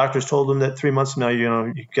and the doctors told them that 3 months from now,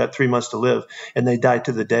 you've got 3 months to live, and they died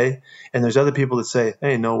to the day. And there's other people that say,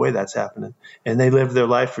 hey, no way that's happening. And they live their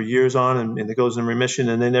life for years on, and it goes in remission,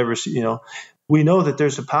 and they never see, we know that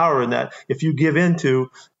there's a power in that. If you give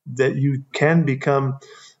into that, you can become.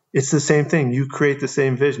 It's the same thing. You create the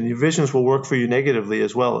same vision. Your visions will work for you negatively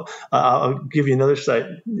as well. I'll give you another site.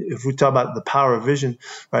 If we talk about the power of vision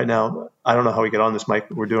right now, I don't know how we get on this mic,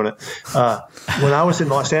 but we're doing it. When I was in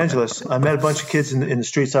Los Angeles, I met a bunch of kids in the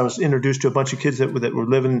streets. I was introduced to a bunch of kids that were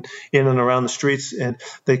living in and around the streets, and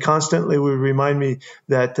they constantly would remind me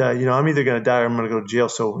that, I'm either going to die or I'm going to go to jail.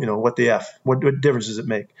 So, what the F? What difference does it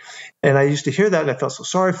make? And I used to hear that, and I felt so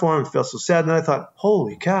sorry for them. I felt so sad. And I thought,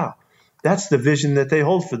 holy cow. That's the vision that they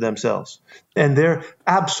hold for themselves. And they're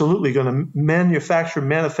absolutely going to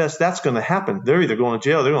manifest. That's going to happen. They're either going to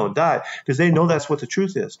jail or they're going to die because they know that's what the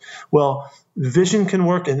truth is. Well, vision can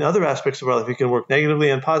work in other aspects of our life. It can work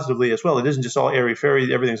negatively and positively as well. It isn't just all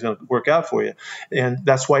airy-fairy. Everything's going to work out for you. And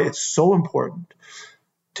that's why it's so important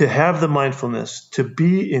to have the mindfulness, to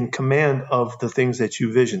be in command of the things that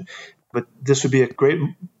you vision. But this would be a great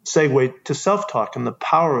segue to self-talk and the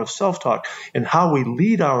power of self-talk and how we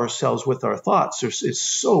lead ourselves with our thoughts. It's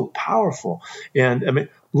so powerful. And I mean,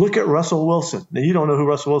 look at Russell Wilson. Now, you don't know who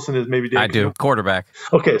Russell Wilson is, maybe, Dave. I do. Quarterback.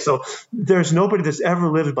 Okay, so there's nobody that's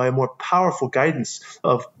ever lived by a more powerful guidance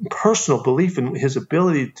of personal belief in his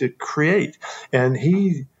ability to create. And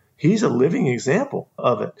he's a living example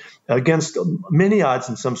of it against many odds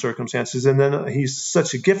in some circumstances. And then he's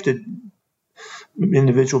such a gifted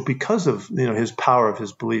individual because of his power of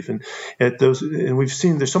his belief, and we've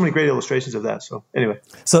seen there's so many great illustrations of that. So anyway,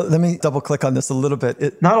 so let me double click on this a little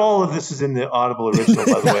bit. Not all of this is in the Audible original,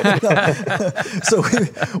 by the way. So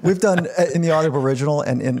we've done in the Audible original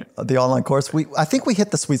and in the online course. I think we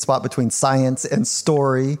hit the sweet spot between science and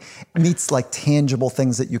story meets like tangible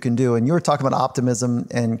things that you can do. And you were talking about optimism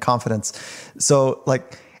and confidence. So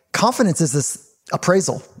like confidence is this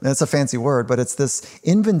appraisal. And it's a fancy word, but it's this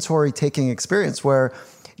inventory taking experience where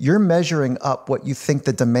you're measuring up what you think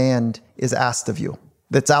the demand is asked of you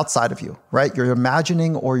that's outside of you, right? You're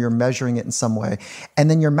imagining or you're measuring it in some way. And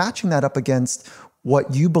then you're matching that up against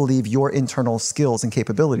what you believe your internal skills and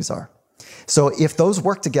capabilities are. So if those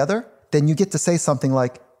work together, then you get to say something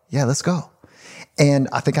like, yeah, let's go. And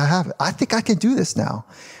I think I have it. I think I can do this now,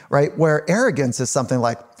 right? Where arrogance is something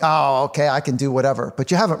like, oh, okay, I can do whatever.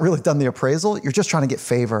 But you haven't really done the appraisal. You're just trying to get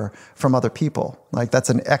favor from other people. Like that's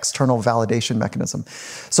an external validation mechanism.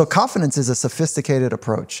 So confidence is a sophisticated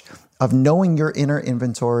approach of knowing your inner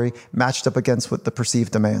inventory matched up against what the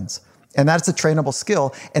perceived demands. And that's a trainable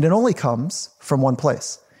skill. And it only comes from one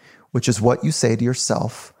place, which is what you say to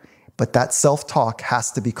yourself. But that self-talk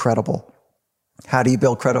has to be credible. How do you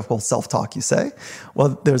build credible self-talk, you say?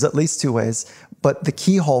 Well, there's at least two ways, but the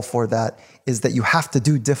keyhole for that is that you have to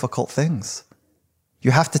do difficult things. You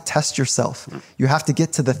have to test yourself. You have to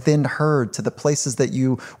get to the thin herd, to the places that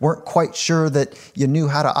you weren't quite sure that you knew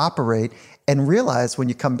how to operate, and realize when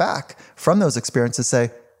you come back from those experiences, say,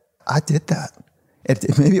 I did that.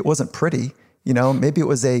 Maybe it wasn't pretty, maybe it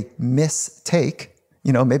was a mistake,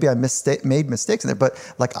 maybe I made mistakes in there,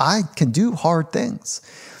 but like I can do hard things.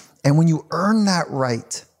 And when you earn that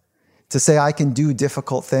right to say, I can do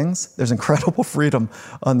difficult things, there's incredible freedom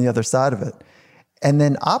on the other side of it. And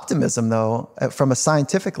then optimism, though, from a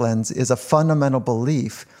scientific lens, is a fundamental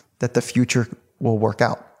belief that the future will work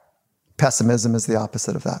out. Pessimism is the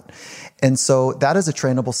opposite of that. And so that is a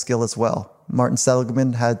trainable skill as well. Martin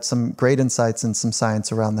Seligman had some great insights and some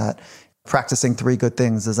science around that. Practicing 3 good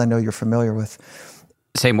things, as I know you're familiar with.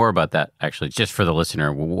 Say more about that, actually, just for the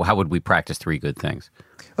listener. How would we practice 3 good things?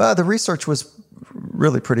 Well, the research was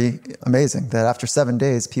really pretty amazing that after 7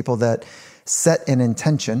 days, people that set an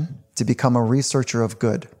intention to become a researcher of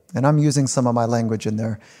good, and I'm using some of my language in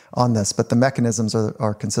there on this, but the mechanisms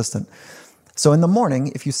are consistent. So in the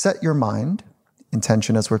morning, if you set your mind,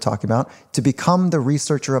 intention as we're talking about, to become the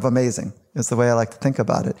researcher of amazing, is the way I like to think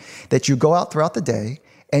about it, that you go out throughout the day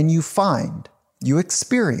and you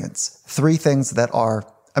experience 3 things that are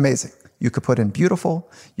amazing. You could put in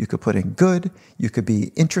beautiful, you could put in good, you could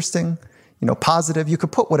be interesting, positive, you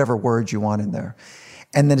could put whatever word you want in there.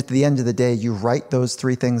 And then at the end of the day, you write those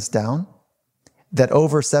 3 things down, that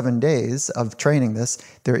over 7 days of training this,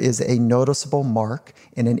 there is a noticeable mark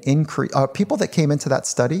in an increase. People that came into that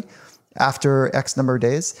study after X number of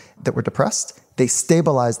days that were depressed, they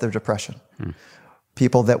stabilized their depression.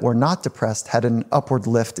 People that were not depressed had an upward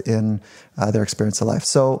lift in their experience of life.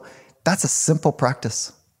 So that's a simple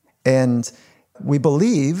practice. And we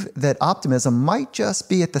believe that optimism might just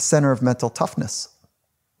be at the center of mental toughness.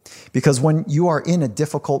 Because when you are in a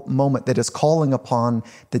difficult moment that is calling upon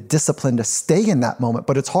the discipline to stay in that moment,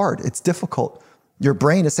 but it's hard, it's difficult. Your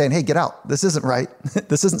brain is saying, hey, get out. This isn't right.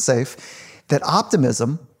 This isn't safe. That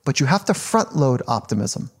optimism, but you have to front load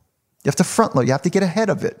optimism. You have to front load. You have to get ahead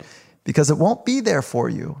of it because it won't be there for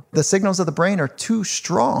you. The signals of the brain are too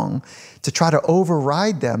strong to try to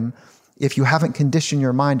override them if you haven't conditioned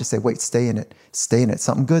your mind to say, wait, stay in it. Stay in it.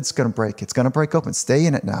 Something good's going to break. It's going to break open. Stay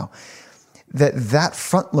in it now. That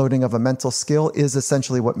front loading of a mental skill is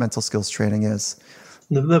essentially what mental skills training is.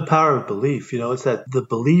 The power of belief, it's that the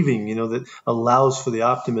believing, that allows for the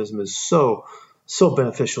optimism is so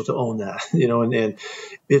beneficial to own that, and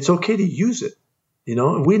it's okay to use it,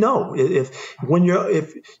 and we know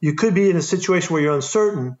if you could be in a situation where you're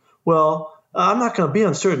uncertain, well, I'm not going to be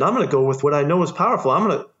uncertain. I'm going to go with what I know is powerful.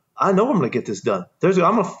 I know I'm going to get this done. I'm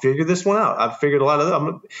going to figure this one out. I've figured a lot of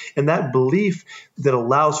that. And that belief that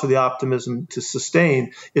allows for the optimism to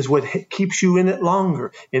sustain is what keeps you in it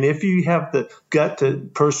longer. And if you have the gut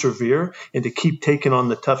to persevere and to keep taking on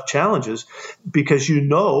the tough challenges, because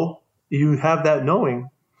you have that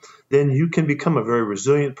knowing, then you can become a very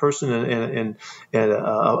resilient person and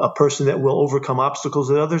a person that will overcome obstacles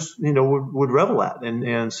that others, would revel at.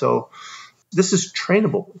 And so this is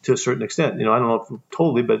trainable to a certain extent. I don't know if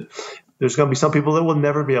totally, but there's going to be some people that will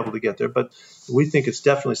never be able to get there. But we think it's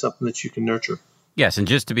definitely something that you can nurture. Yes, and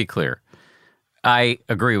just to be clear, I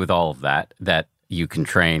agree with all of that you can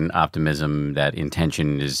train optimism, that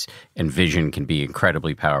intention and vision can be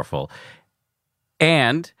incredibly powerful.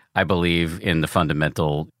 And I believe in the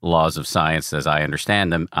fundamental laws of science as I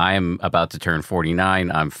understand them. I'm about to turn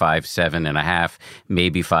 49. I'm 5'7.5",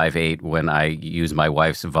 maybe 5'8" when I use my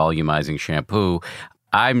wife's volumizing shampoo.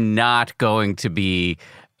 I'm not going to be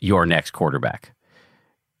your next quarterback.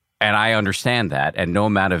 And I understand that, and no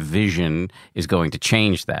amount of vision is going to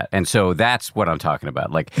change that. And so that's what I'm talking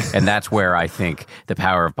about. And that's where I think the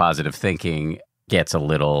power of positive thinking gets a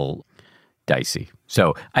little dicey.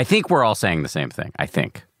 So I think we're all saying the same thing, I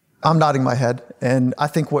think. I'm nodding my head. And I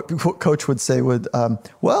think what Coach would say would,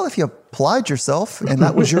 well, if you applied yourself and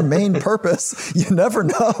that was your main purpose, you never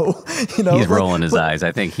know. He's rolling his eyes.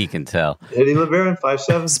 I think he can tell. Eddie LeBaron,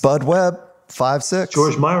 5'7". Spud Webb, 5'6".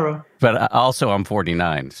 George Myra. But also I'm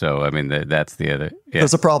 49. So, I mean, that's the other. Yeah.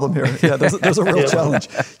 There's a problem here. Yeah, there's a real challenge.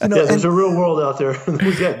 There's a real world out there.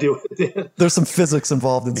 We got to deal with it. There's some physics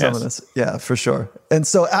involved in some of this. Yeah, for sure. And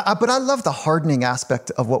so, but I love the hardening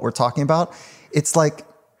aspect of what we're talking about. It's like,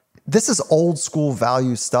 this is old school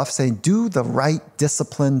value stuff saying do the right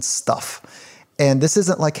disciplined stuff. And this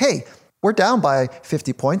isn't like, hey, we're down by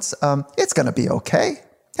 50 points. It's going to be okay.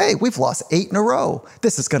 Hey, we've lost 8 in a row.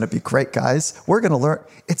 This is going to be great, guys. We're going to learn.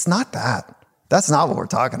 It's not that. That's not what we're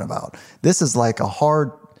talking about. This is like a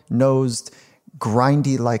hard-nosed,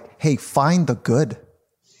 grindy, hey, find the good.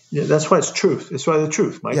 Yeah, that's why it's truth. It's why the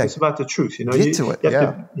truth, Mike. Yeah. It's about the truth. Get to it.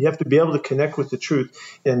 You have to be able to connect with the truth,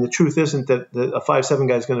 and the truth isn't that a 5'7"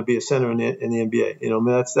 guy is going to be a center in the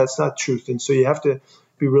NBA. That's not truth. And so you have to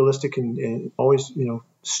be realistic and always,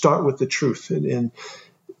 start with the truth. And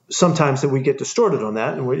sometimes that we get distorted on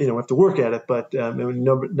that, and we have to work at it. But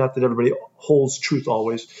not that everybody holds truth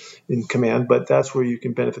always in command, but that's where you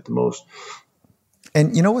can benefit the most.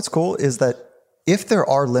 And what's cool is that if there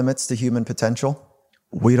are limits to human potential,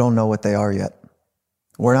 we don't know what they are yet.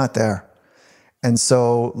 We're not there. And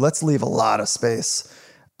so let's leave a lot of space.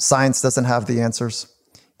 Science doesn't have the answers.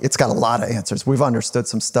 It's got a lot of answers. We've understood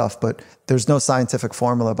some stuff, but there's no scientific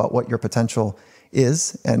formula about what your potential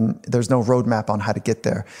is, and there's no roadmap on how to get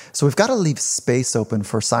there. So we've got to leave space open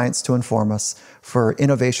for science to inform us, for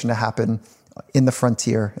innovation to happen in the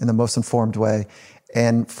frontier in the most informed way,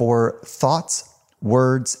 and for thoughts,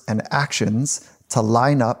 words, and actions to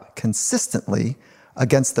line up consistently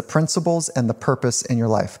against the principles and the purpose in your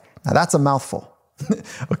life. Now that's a mouthful,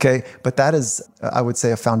 okay? But that is, I would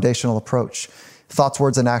say, a foundational approach. Thoughts,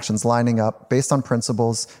 words, and actions lining up based on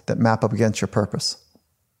principles that map up against your purpose.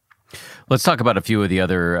 Let's talk about a few of the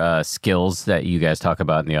other skills that you guys talk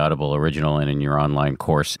about in the Audible Original and in your online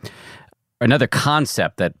course. Another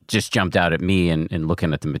concept that just jumped out at me in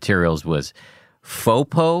looking at the materials was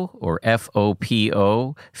FOPO, or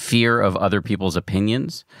FOPO, fear of other people's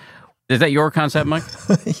opinions. Is that your concept, Mike?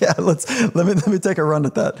 Yeah, let me take a run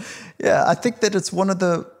at that. Yeah, I think that it's one of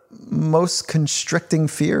the most constricting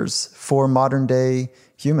fears for modern day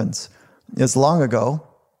humans. As long ago,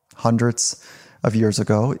 hundreds of years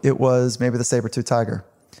ago, it was maybe the saber-tooth tiger.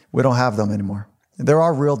 We don't have them anymore. There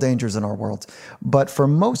are real dangers in our world. But for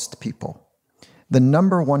most people, the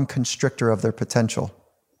number one constrictor of their potential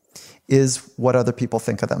is what other people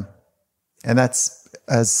think of them. And that's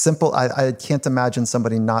As simple, I can't imagine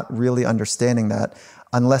somebody not really understanding that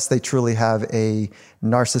unless they truly have a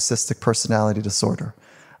narcissistic personality disorder,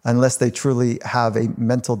 unless they truly have a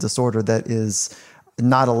mental disorder that is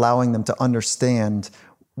not allowing them to understand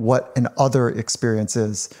what an other experience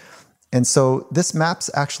is. And so this maps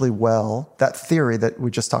actually well, that theory that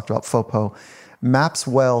we just talked about, FOPO, maps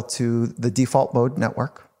well to the default mode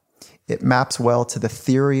network. It maps well to the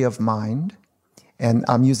theory of mind. And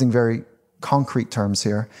I'm using very concrete terms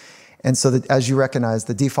here. And so that, as you recognize,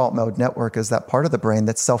 the default mode network is that part of the brain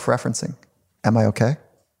that's self-referencing. Am I okay?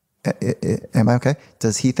 Am I okay?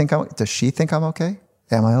 Does she think I'm okay?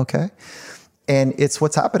 Am I okay? And it's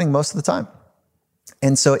what's happening most of the time.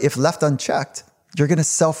 And so if left unchecked, you're going to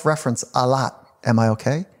self-reference a lot. Am I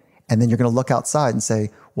okay? And then you're going to look outside and say,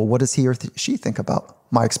 well, what does he or she think about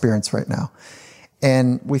my experience right now?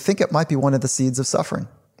 And we think it might be one of the seeds of suffering,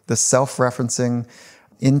 the self-referencing,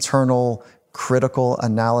 internal, critical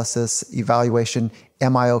analysis, evaluation.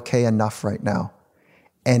 Am I okay enough right now?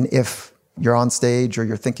 And if you're on stage or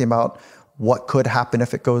you're thinking about what could happen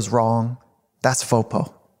if it goes wrong, that's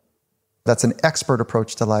FOPO. That's an expert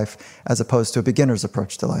approach to life as opposed to a beginner's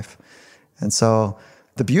approach to life. And so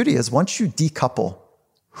the beauty is once you decouple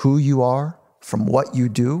who you are from what you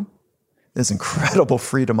do, there's incredible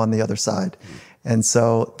freedom on the other side. And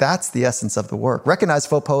so that's the essence of the work. Recognize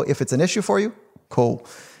FOPO. If it's an issue for you, cool.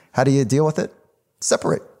 How do you deal with it?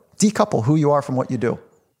 Separate. Decouple who you are from what you do.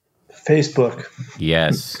 Facebook.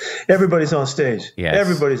 Yes. Everybody's on stage. Yes.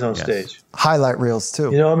 Everybody's on stage. Highlight reels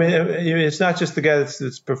too. You know, I mean, it's not just the guy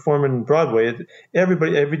that's performing Broadway.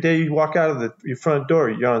 Everybody, every day you walk out of your front door,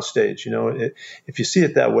 you're on stage. You know, if you see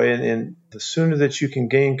it that way, and the sooner that you can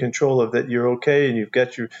gain control of that, you're okay, and you've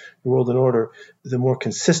got your world in order, the more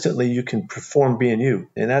consistently you can perform being you.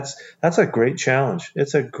 And that's a great challenge.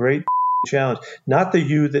 It's a great challenge. Not the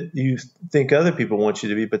you that you think other people want you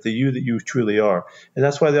to be, but the you that you truly are. And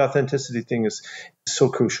that's why the authenticity thing is so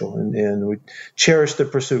crucial. And we cherish the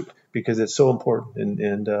pursuit because it's so important.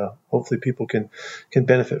 And hopefully people can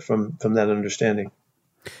benefit from that understanding.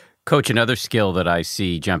 Coach, another skill that I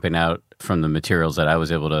see jumping out from the materials that I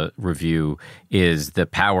was able to review is the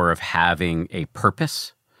power of having a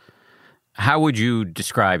purpose. How would you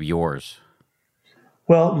describe yours?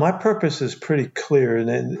 Well, my purpose is pretty clear,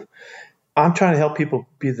 and I'm trying to help people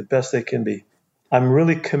be the best they can be. I'm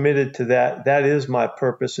really committed to that. That is my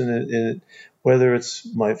purpose, and whether it's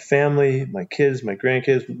my family, my kids, my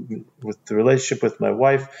grandkids, with the relationship with my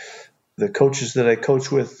wife, the coaches that I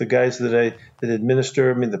coach with, the guys that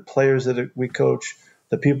administer, I mean, the players that we coach,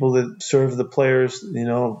 the people that serve the players, you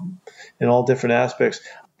know, in all different aspects.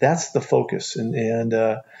 That's the focus, and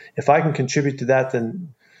if I can contribute to that,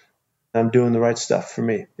 then I'm doing the right stuff for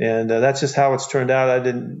me. And that's just how it's turned out. I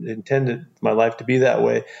didn't intend my life to be that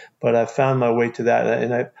way, but I found my way to that.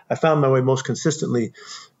 And I found my way most consistently,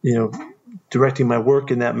 you know, directing my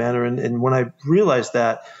work in that manner. And when I realized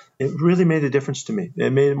that, it really made a difference to me.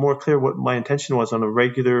 It made it more clear what my intention was on a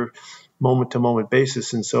regular moment-to-moment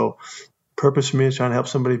basis. And so purpose for me is trying to help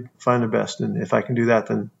somebody find their best. And if I can do that,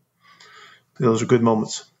 then those are good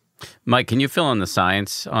moments. Mike, can you fill in the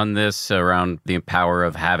science on this around the power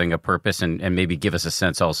of having a purpose and maybe give us a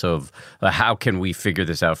sense also of how can we figure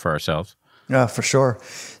this out for ourselves? Yeah, for sure.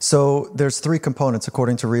 So there's 3 components,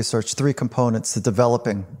 according to research, 3 components to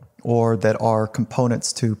developing or that are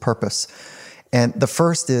components to purpose. And the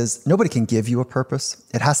first is nobody can give you a purpose.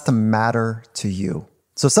 It has to matter to you.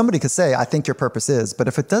 So somebody could say, I think your purpose is, but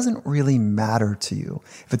if it doesn't really matter to you,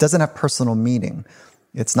 if it doesn't have personal meaning,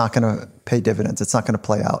 it's not going to pay dividends. It's not going to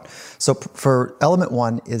play out. So for element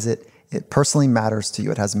 1 is it personally matters to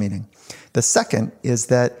you. It has meaning. The second is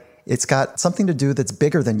that it's got something to do that's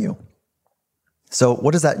bigger than you. So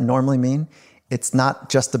what does that normally mean? It's not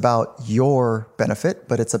just about your benefit,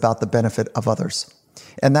 but it's about the benefit of others.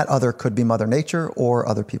 And that other could be Mother Nature or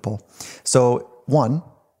other people. So 1,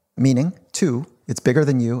 meaning. 2, it's bigger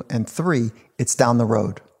than you. And 3, it's down the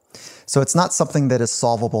road. So it's not something that is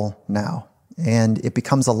solvable now. And it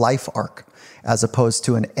becomes a life arc as opposed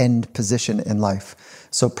to an end position in life.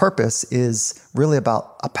 So purpose is really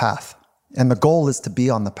about a path. And the goal is to be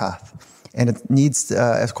on the path. And it needs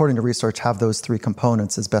to, according to research, have those 3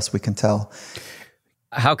 components as best we can tell.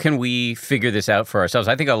 How can we figure this out for ourselves?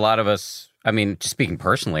 I think a lot of us, I mean, just speaking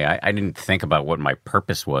personally, I didn't think about what my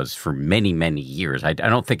purpose was for many, many years. I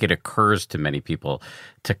don't think it occurs to many people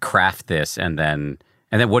to craft this and then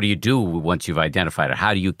what do you do once you've identified it?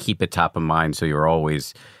 How do you keep it top of mind so you're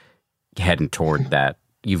always heading toward that?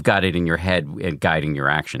 You've got it in your head and guiding your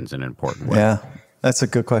actions in an important way. Yeah, that's a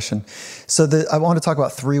good question. So I want to talk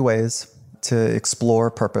about 3 ways to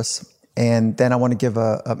explore purpose. And then I want to give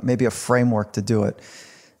maybe a framework to do it.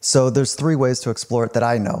 So there's 3 ways to explore it that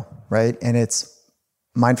I know, right? And it's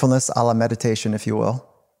mindfulness a la meditation, if you will.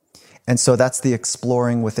 And so that's the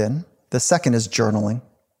exploring within. The second is journaling,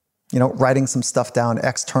 writing some stuff down,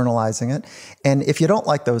 externalizing it. And if you don't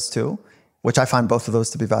like those 2, which I find both of those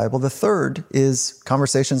to be valuable, the third is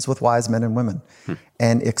conversations with wise men and women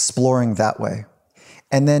and exploring that way.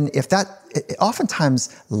 And then oftentimes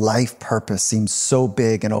life purpose seems so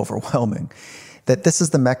big and overwhelming that this is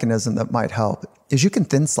the mechanism that might help, is you can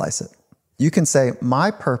thin slice it. You can say, my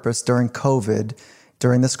purpose during COVID,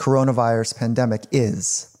 during this coronavirus pandemic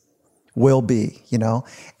will be,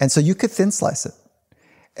 and so you could thin slice it.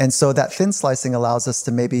 And so that thin slicing allows us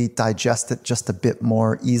to maybe digest it just a bit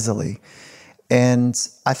more easily. And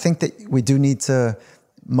I think that we do need to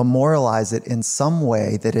memorialize it in some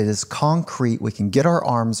way that it is concrete. We can get our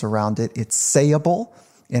arms around it. It's sayable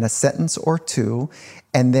in a sentence or 2.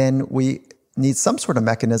 And then we need some sort of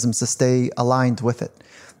mechanisms to stay aligned with it.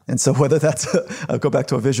 And so whether that's, I'll go back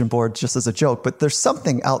to a vision board just as a joke, but there's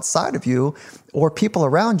something outside of you or people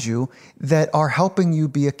around you that are helping you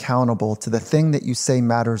be accountable to the thing that you say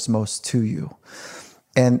matters most to you.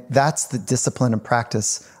 And that's the discipline and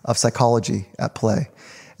practice of psychology at play.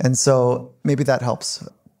 And so maybe that helps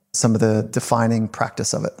some of the defining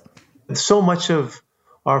practice of it. So much of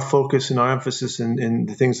our focus and our emphasis in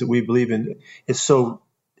the things that we believe in is so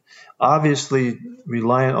obviously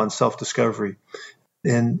reliant on self-discovery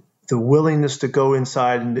and the willingness to go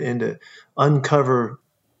inside and to uncover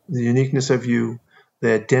the uniqueness of you,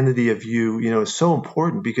 the identity of you, is so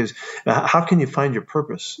important, because how can you find your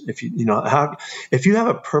purpose if if you have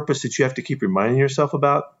a purpose that you have to keep reminding yourself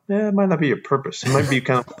about? It might not be your purpose. It might be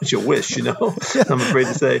kind of what you wish. I'm afraid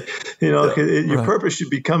to say, your purpose should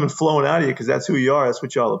be coming flowing out of you because that's who you are. That's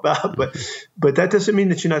what you're all about. But that doesn't mean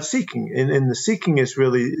that you're not seeking. And the seeking is where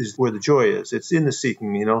the joy is. It's in the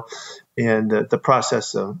seeking, and the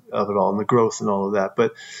process of it all and the growth and all of that.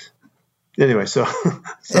 But anyway, so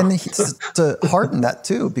and to hearten that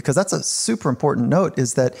too, because that's a super important note,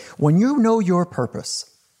 is that when you know your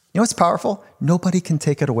purpose, what's powerful? Nobody can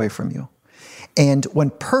take it away from you. And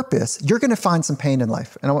when purpose, you're going to find some pain in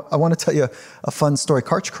life. And I want to tell you a fun story.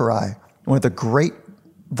 Carroll, one of the great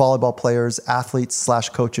volleyball players, athletes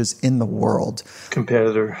 / coaches in the world.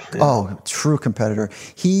 Competitor. Yeah. Oh, true competitor.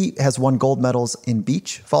 He has won gold medals in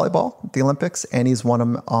beach volleyball at the Olympics, and he's won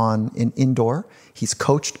them in indoor. He's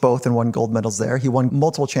coached both and won gold medals there. He won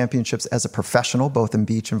multiple championships as a professional, both in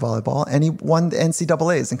beach and volleyball, and he won the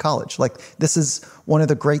NCAAs in college. This is one of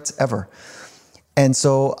the greats ever. And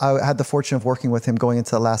so I had the fortune of working with him going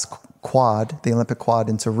into the last quad, the Olympic quad,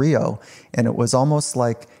 into Rio, and it was almost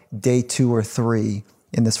like day 2 or 3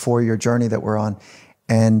 in this 4-year journey that we're on.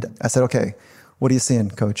 And I said, okay, what are you seeing,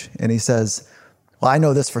 coach? And he says, well, I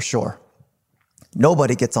know this for sure.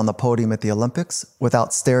 Nobody gets on the podium at the Olympics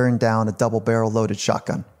without staring down a double barrel loaded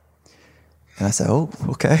shotgun. And I said, oh,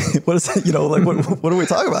 okay. What is that? What are we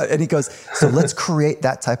talking about? And he goes, so let's create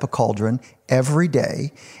that type of cauldron every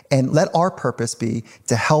day and let our purpose be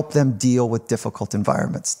to help them deal with difficult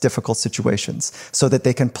environments, difficult situations, so that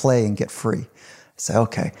they can play and get free. I said,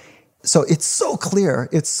 okay. So it's so clear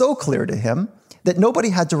to him that nobody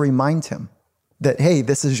had to remind him that, hey,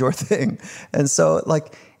 this is your thing. And so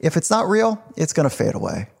if it's not real, it's going to fade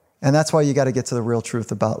away. And that's why you got to get to the real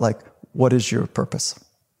truth about what is your purpose?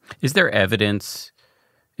 Is there evidence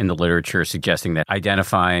in the literature suggesting that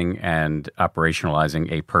identifying and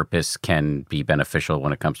operationalizing a purpose can be beneficial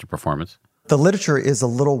when it comes to performance? The literature is a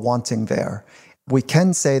little wanting there. We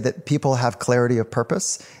can say that people have clarity of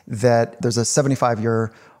purpose, that there's a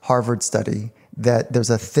 75-year Harvard study that there's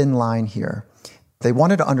a thin line here. They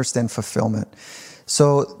wanted to understand fulfillment.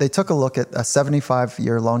 So they took a look at a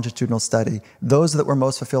 75-year longitudinal study, those that were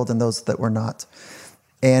most fulfilled and those that were not.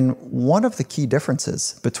 And one of the key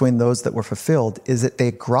differences between those that were fulfilled is that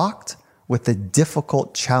they grokked with the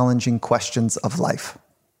difficult, challenging questions of life.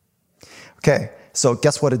 Okay, so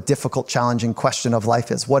guess what a difficult, challenging question of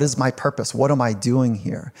life is? What is my purpose? What am I doing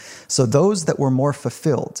here? So those that were more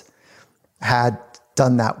fulfilled had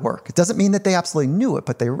done that work. It doesn't mean that they absolutely knew it,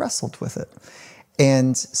 but they wrestled with it.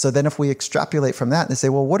 And so then if we extrapolate from that and say,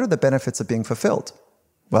 well, what are the benefits of being fulfilled?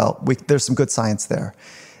 Well, there's some good science there.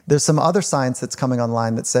 There's some other science that's coming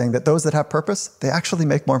online that's saying that those that have purpose, they actually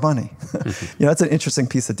make more money. That's an interesting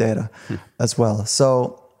piece of data as well.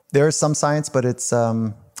 So there is some science, but it's,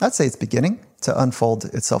 I'd say it's beginning to unfold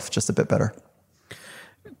itself just a bit better.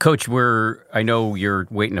 Coach, I know you're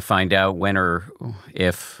waiting to find out when or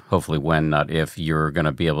if, hopefully when, not if, you're going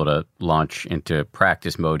to be able to launch into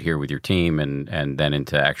practice mode here with your team and then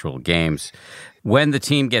into actual games. When the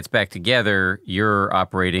team gets back together, you're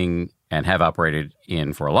operating and have operated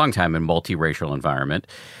in for a long time in multiracial environment.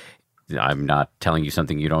 I'm not telling you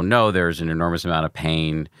something you don't know. There's an enormous amount of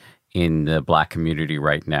pain in the Black community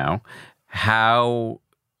right now. How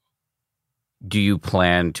do you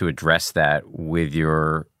plan to address that with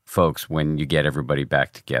your folks when you get everybody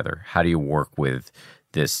back together? How do you work with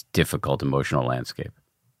this difficult emotional landscape?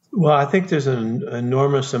 Well, I think there's an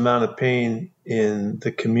enormous amount of pain in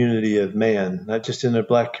the community of man, not just in the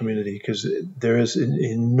Black community, because there is an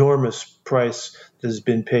enormous price that has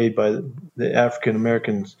been paid by the African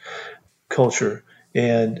American culture.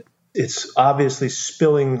 And it's obviously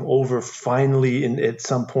spilling over finally at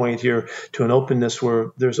some point here to an openness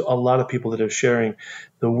where there's a lot of people that are sharing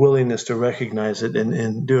the willingness to recognize it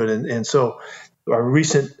and do it. And so our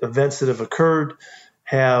recent events that have occurred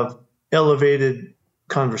have elevated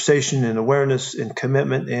conversation and awareness and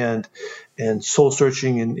commitment and soul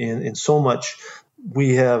searching and so much.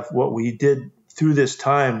 We have what we did through this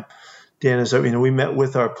time, Dan, is we met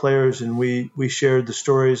with our players and we shared the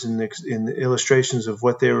stories and the illustrations of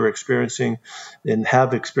what they were experiencing and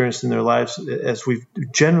have experienced in their lives, as we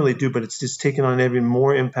generally do, but it's just taken on even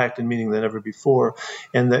more impact and meaning than ever before.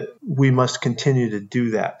 And that we must continue to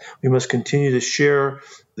do that. We must continue to share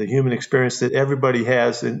the human experience that everybody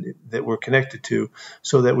has and that we're connected to,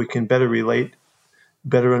 so that we can better relate,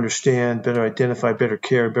 better understand, better identify, better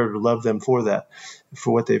care, better love them for that,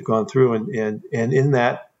 for what they've gone through. And in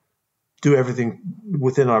that, do everything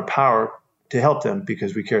within our power to help them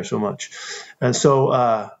because we care so much. And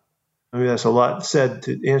so, that's a lot said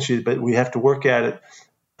to answer you, but we have to work at it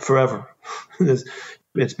forever.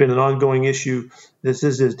 It's been an ongoing issue. This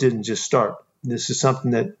didn't just start. This is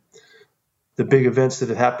something that the big events that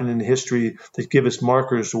have happened in history that give us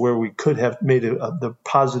markers where we could have made the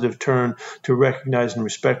positive turn to recognize and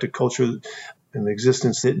respect a culture and the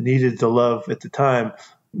existence that needed the love at the time.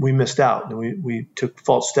 We missed out and we took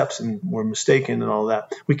false steps and were mistaken and all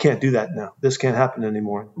that. We can't do that now. This can't happen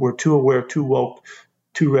anymore. We're too aware, too woke,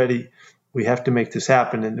 too ready. We have to make this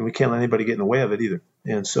happen, and we can't let anybody get in the way of it either.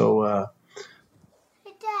 And so,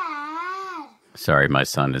 Dad. Sorry, my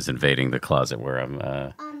son is invading the closet where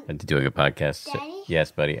I'm doing a podcast. Daddy?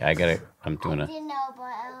 Yes, buddy. I'm doing I didn't know, but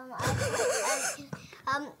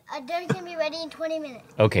dinner can be ready in 20 minutes.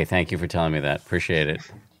 Okay, thank you for telling me that. Appreciate it.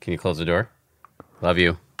 Can you close the door? Love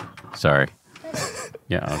you. Sorry.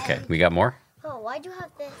 Yeah, okay. We got more? Oh, why'd you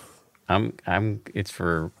have this? It's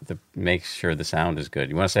for make sure the sound is good.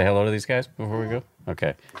 You want to say hello to these guys before we go?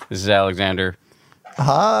 Okay. This is Alexander.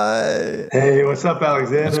 Hi. hey, what's up,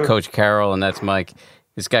 Alexander? That's Coach Carroll, and that's Mike.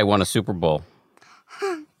 This guy won a Super Bowl.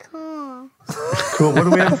 Cool. Cool. What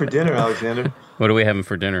are we having for dinner, Alexander? What are we having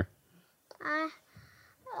for dinner?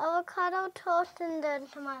 Avocado toast and then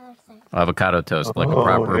tomato thing. Avocado toast, like a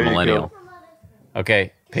proper there you millennial. go.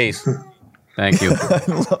 Okay, peace. Thank you. I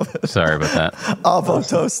love it. Sorry about that. Avo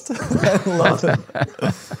toast. I love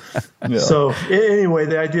it. Yeah. So anyway,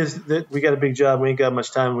 the idea is that we got a big job. We ain't got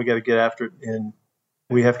much time. We got to get after it, and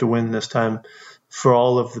we have to win this time for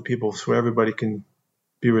all of the people, so everybody can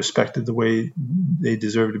be respected the way they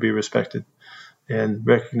deserve to be respected and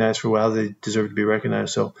recognized for how they deserve to be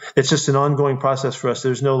recognized. So it's just an ongoing process for us.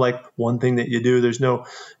 There's no one thing that you do. There's no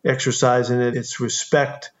exercise in it. It's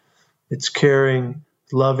respect. It's caring,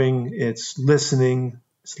 loving, it's listening,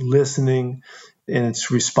 and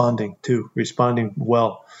it's responding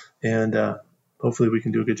well. And hopefully we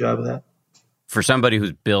can do a good job of that. For somebody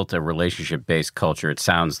who's built a relationship-based culture, it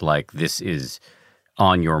sounds like this is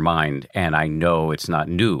on your mind. And I know it's not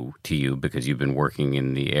new to you because you've been working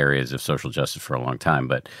in the areas of social justice for a long time.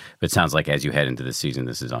 But it sounds like as you head into the season,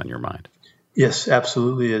 this is on your mind. Yes,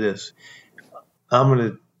 absolutely it is. I'm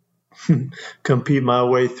going to compete my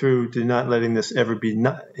way through to not letting this ever be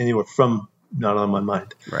not on my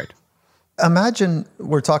mind. Right. Imagine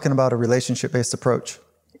we're talking about a relationship-based approach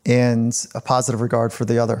and a positive regard for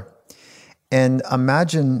the other. And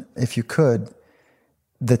imagine, if you could,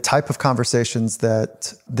 the type of conversations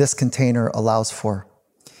that this container allows for.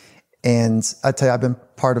 And I tell you, I've been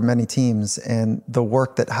part of many teams, and the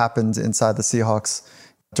work that happened inside the Seahawks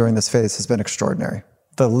during this phase has been extraordinary.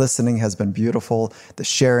 The listening has been beautiful. The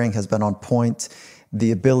sharing has been on point.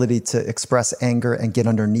 The ability to express anger and get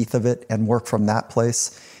underneath of it and work from that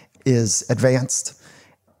place is advanced.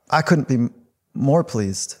 I couldn't be more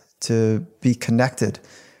pleased to be connected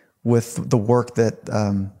with the work that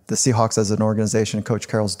the Seahawks as an organization, Coach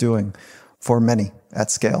Carroll's doing for many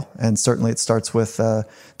at scale. And certainly it starts with the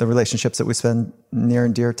relationships that we spend near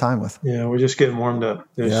and dear time with. Yeah, we're just getting warmed up.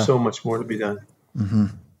 There's so much more to be done. Mm-hmm.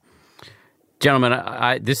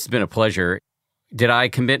 Gentlemen, this has been a pleasure. Did I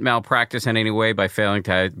commit malpractice in any way by failing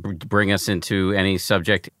to bring us into any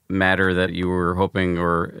subject matter that you were hoping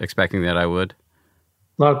or expecting that I would?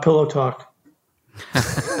 A lot of pillow talk.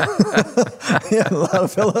 Yeah, a lot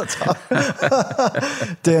of pillow talk.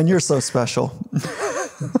 Dan, you're so special.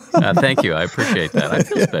 Thank you. I appreciate that. I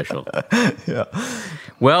feel special. Yeah.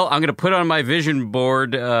 Well, I'm going to put on my vision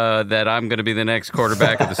board that I'm going to be the next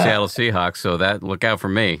quarterback of the Seattle Seahawks, so that look out for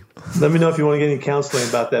me. Let me know if you want to get any counseling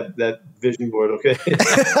about that vision board, okay?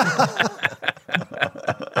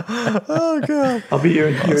 Oh, God. I'll be your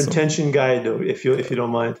intention guide if you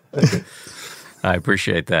don't mind. I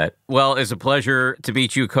appreciate that. Well, it's a pleasure to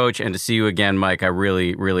meet you, Coach, and to see you again, Mike. I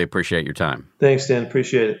really, really appreciate your time. Thanks, Dan.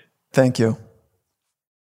 Appreciate it. Thank you.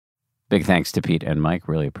 Big thanks to Pete and Mike.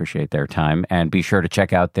 Really appreciate their time. And be sure to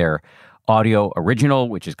check out their audio original,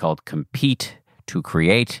 which is called Compete to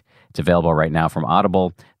Create. It's available right now from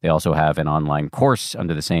Audible. They also have an online course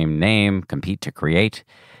under the same name, Compete to Create.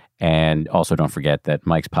 And also don't forget that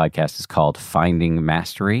Mike's podcast is called Finding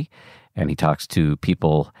Mastery. And he talks to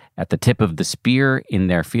people at the tip of the spear in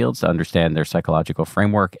their fields to understand their psychological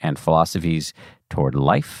framework and philosophies toward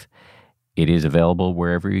life. It is available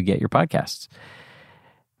wherever you get your podcasts.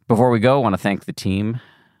 Before we go, I want to thank the team,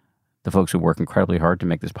 the folks who work incredibly hard to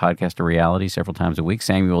make this podcast a reality several times a week.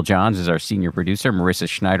 Samuel Johns is our senior producer. Marissa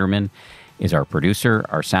Schneiderman is our producer.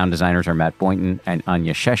 Our sound designers are Matt Boynton and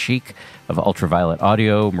Anya Sheshik of Ultraviolet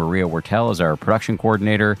Audio. Maria Wertel is our production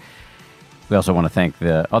coordinator. We also want to thank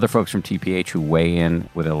the other folks from TPH who weigh in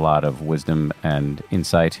with a lot of wisdom and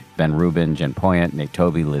insight. Ben Rubin, Jen Poyant, Nate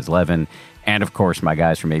Toby, Liz Levin, and of course my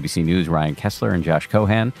guys from ABC News, Ryan Kessler and Josh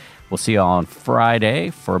Cohan. We'll see you all on Friday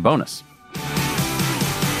for a bonus.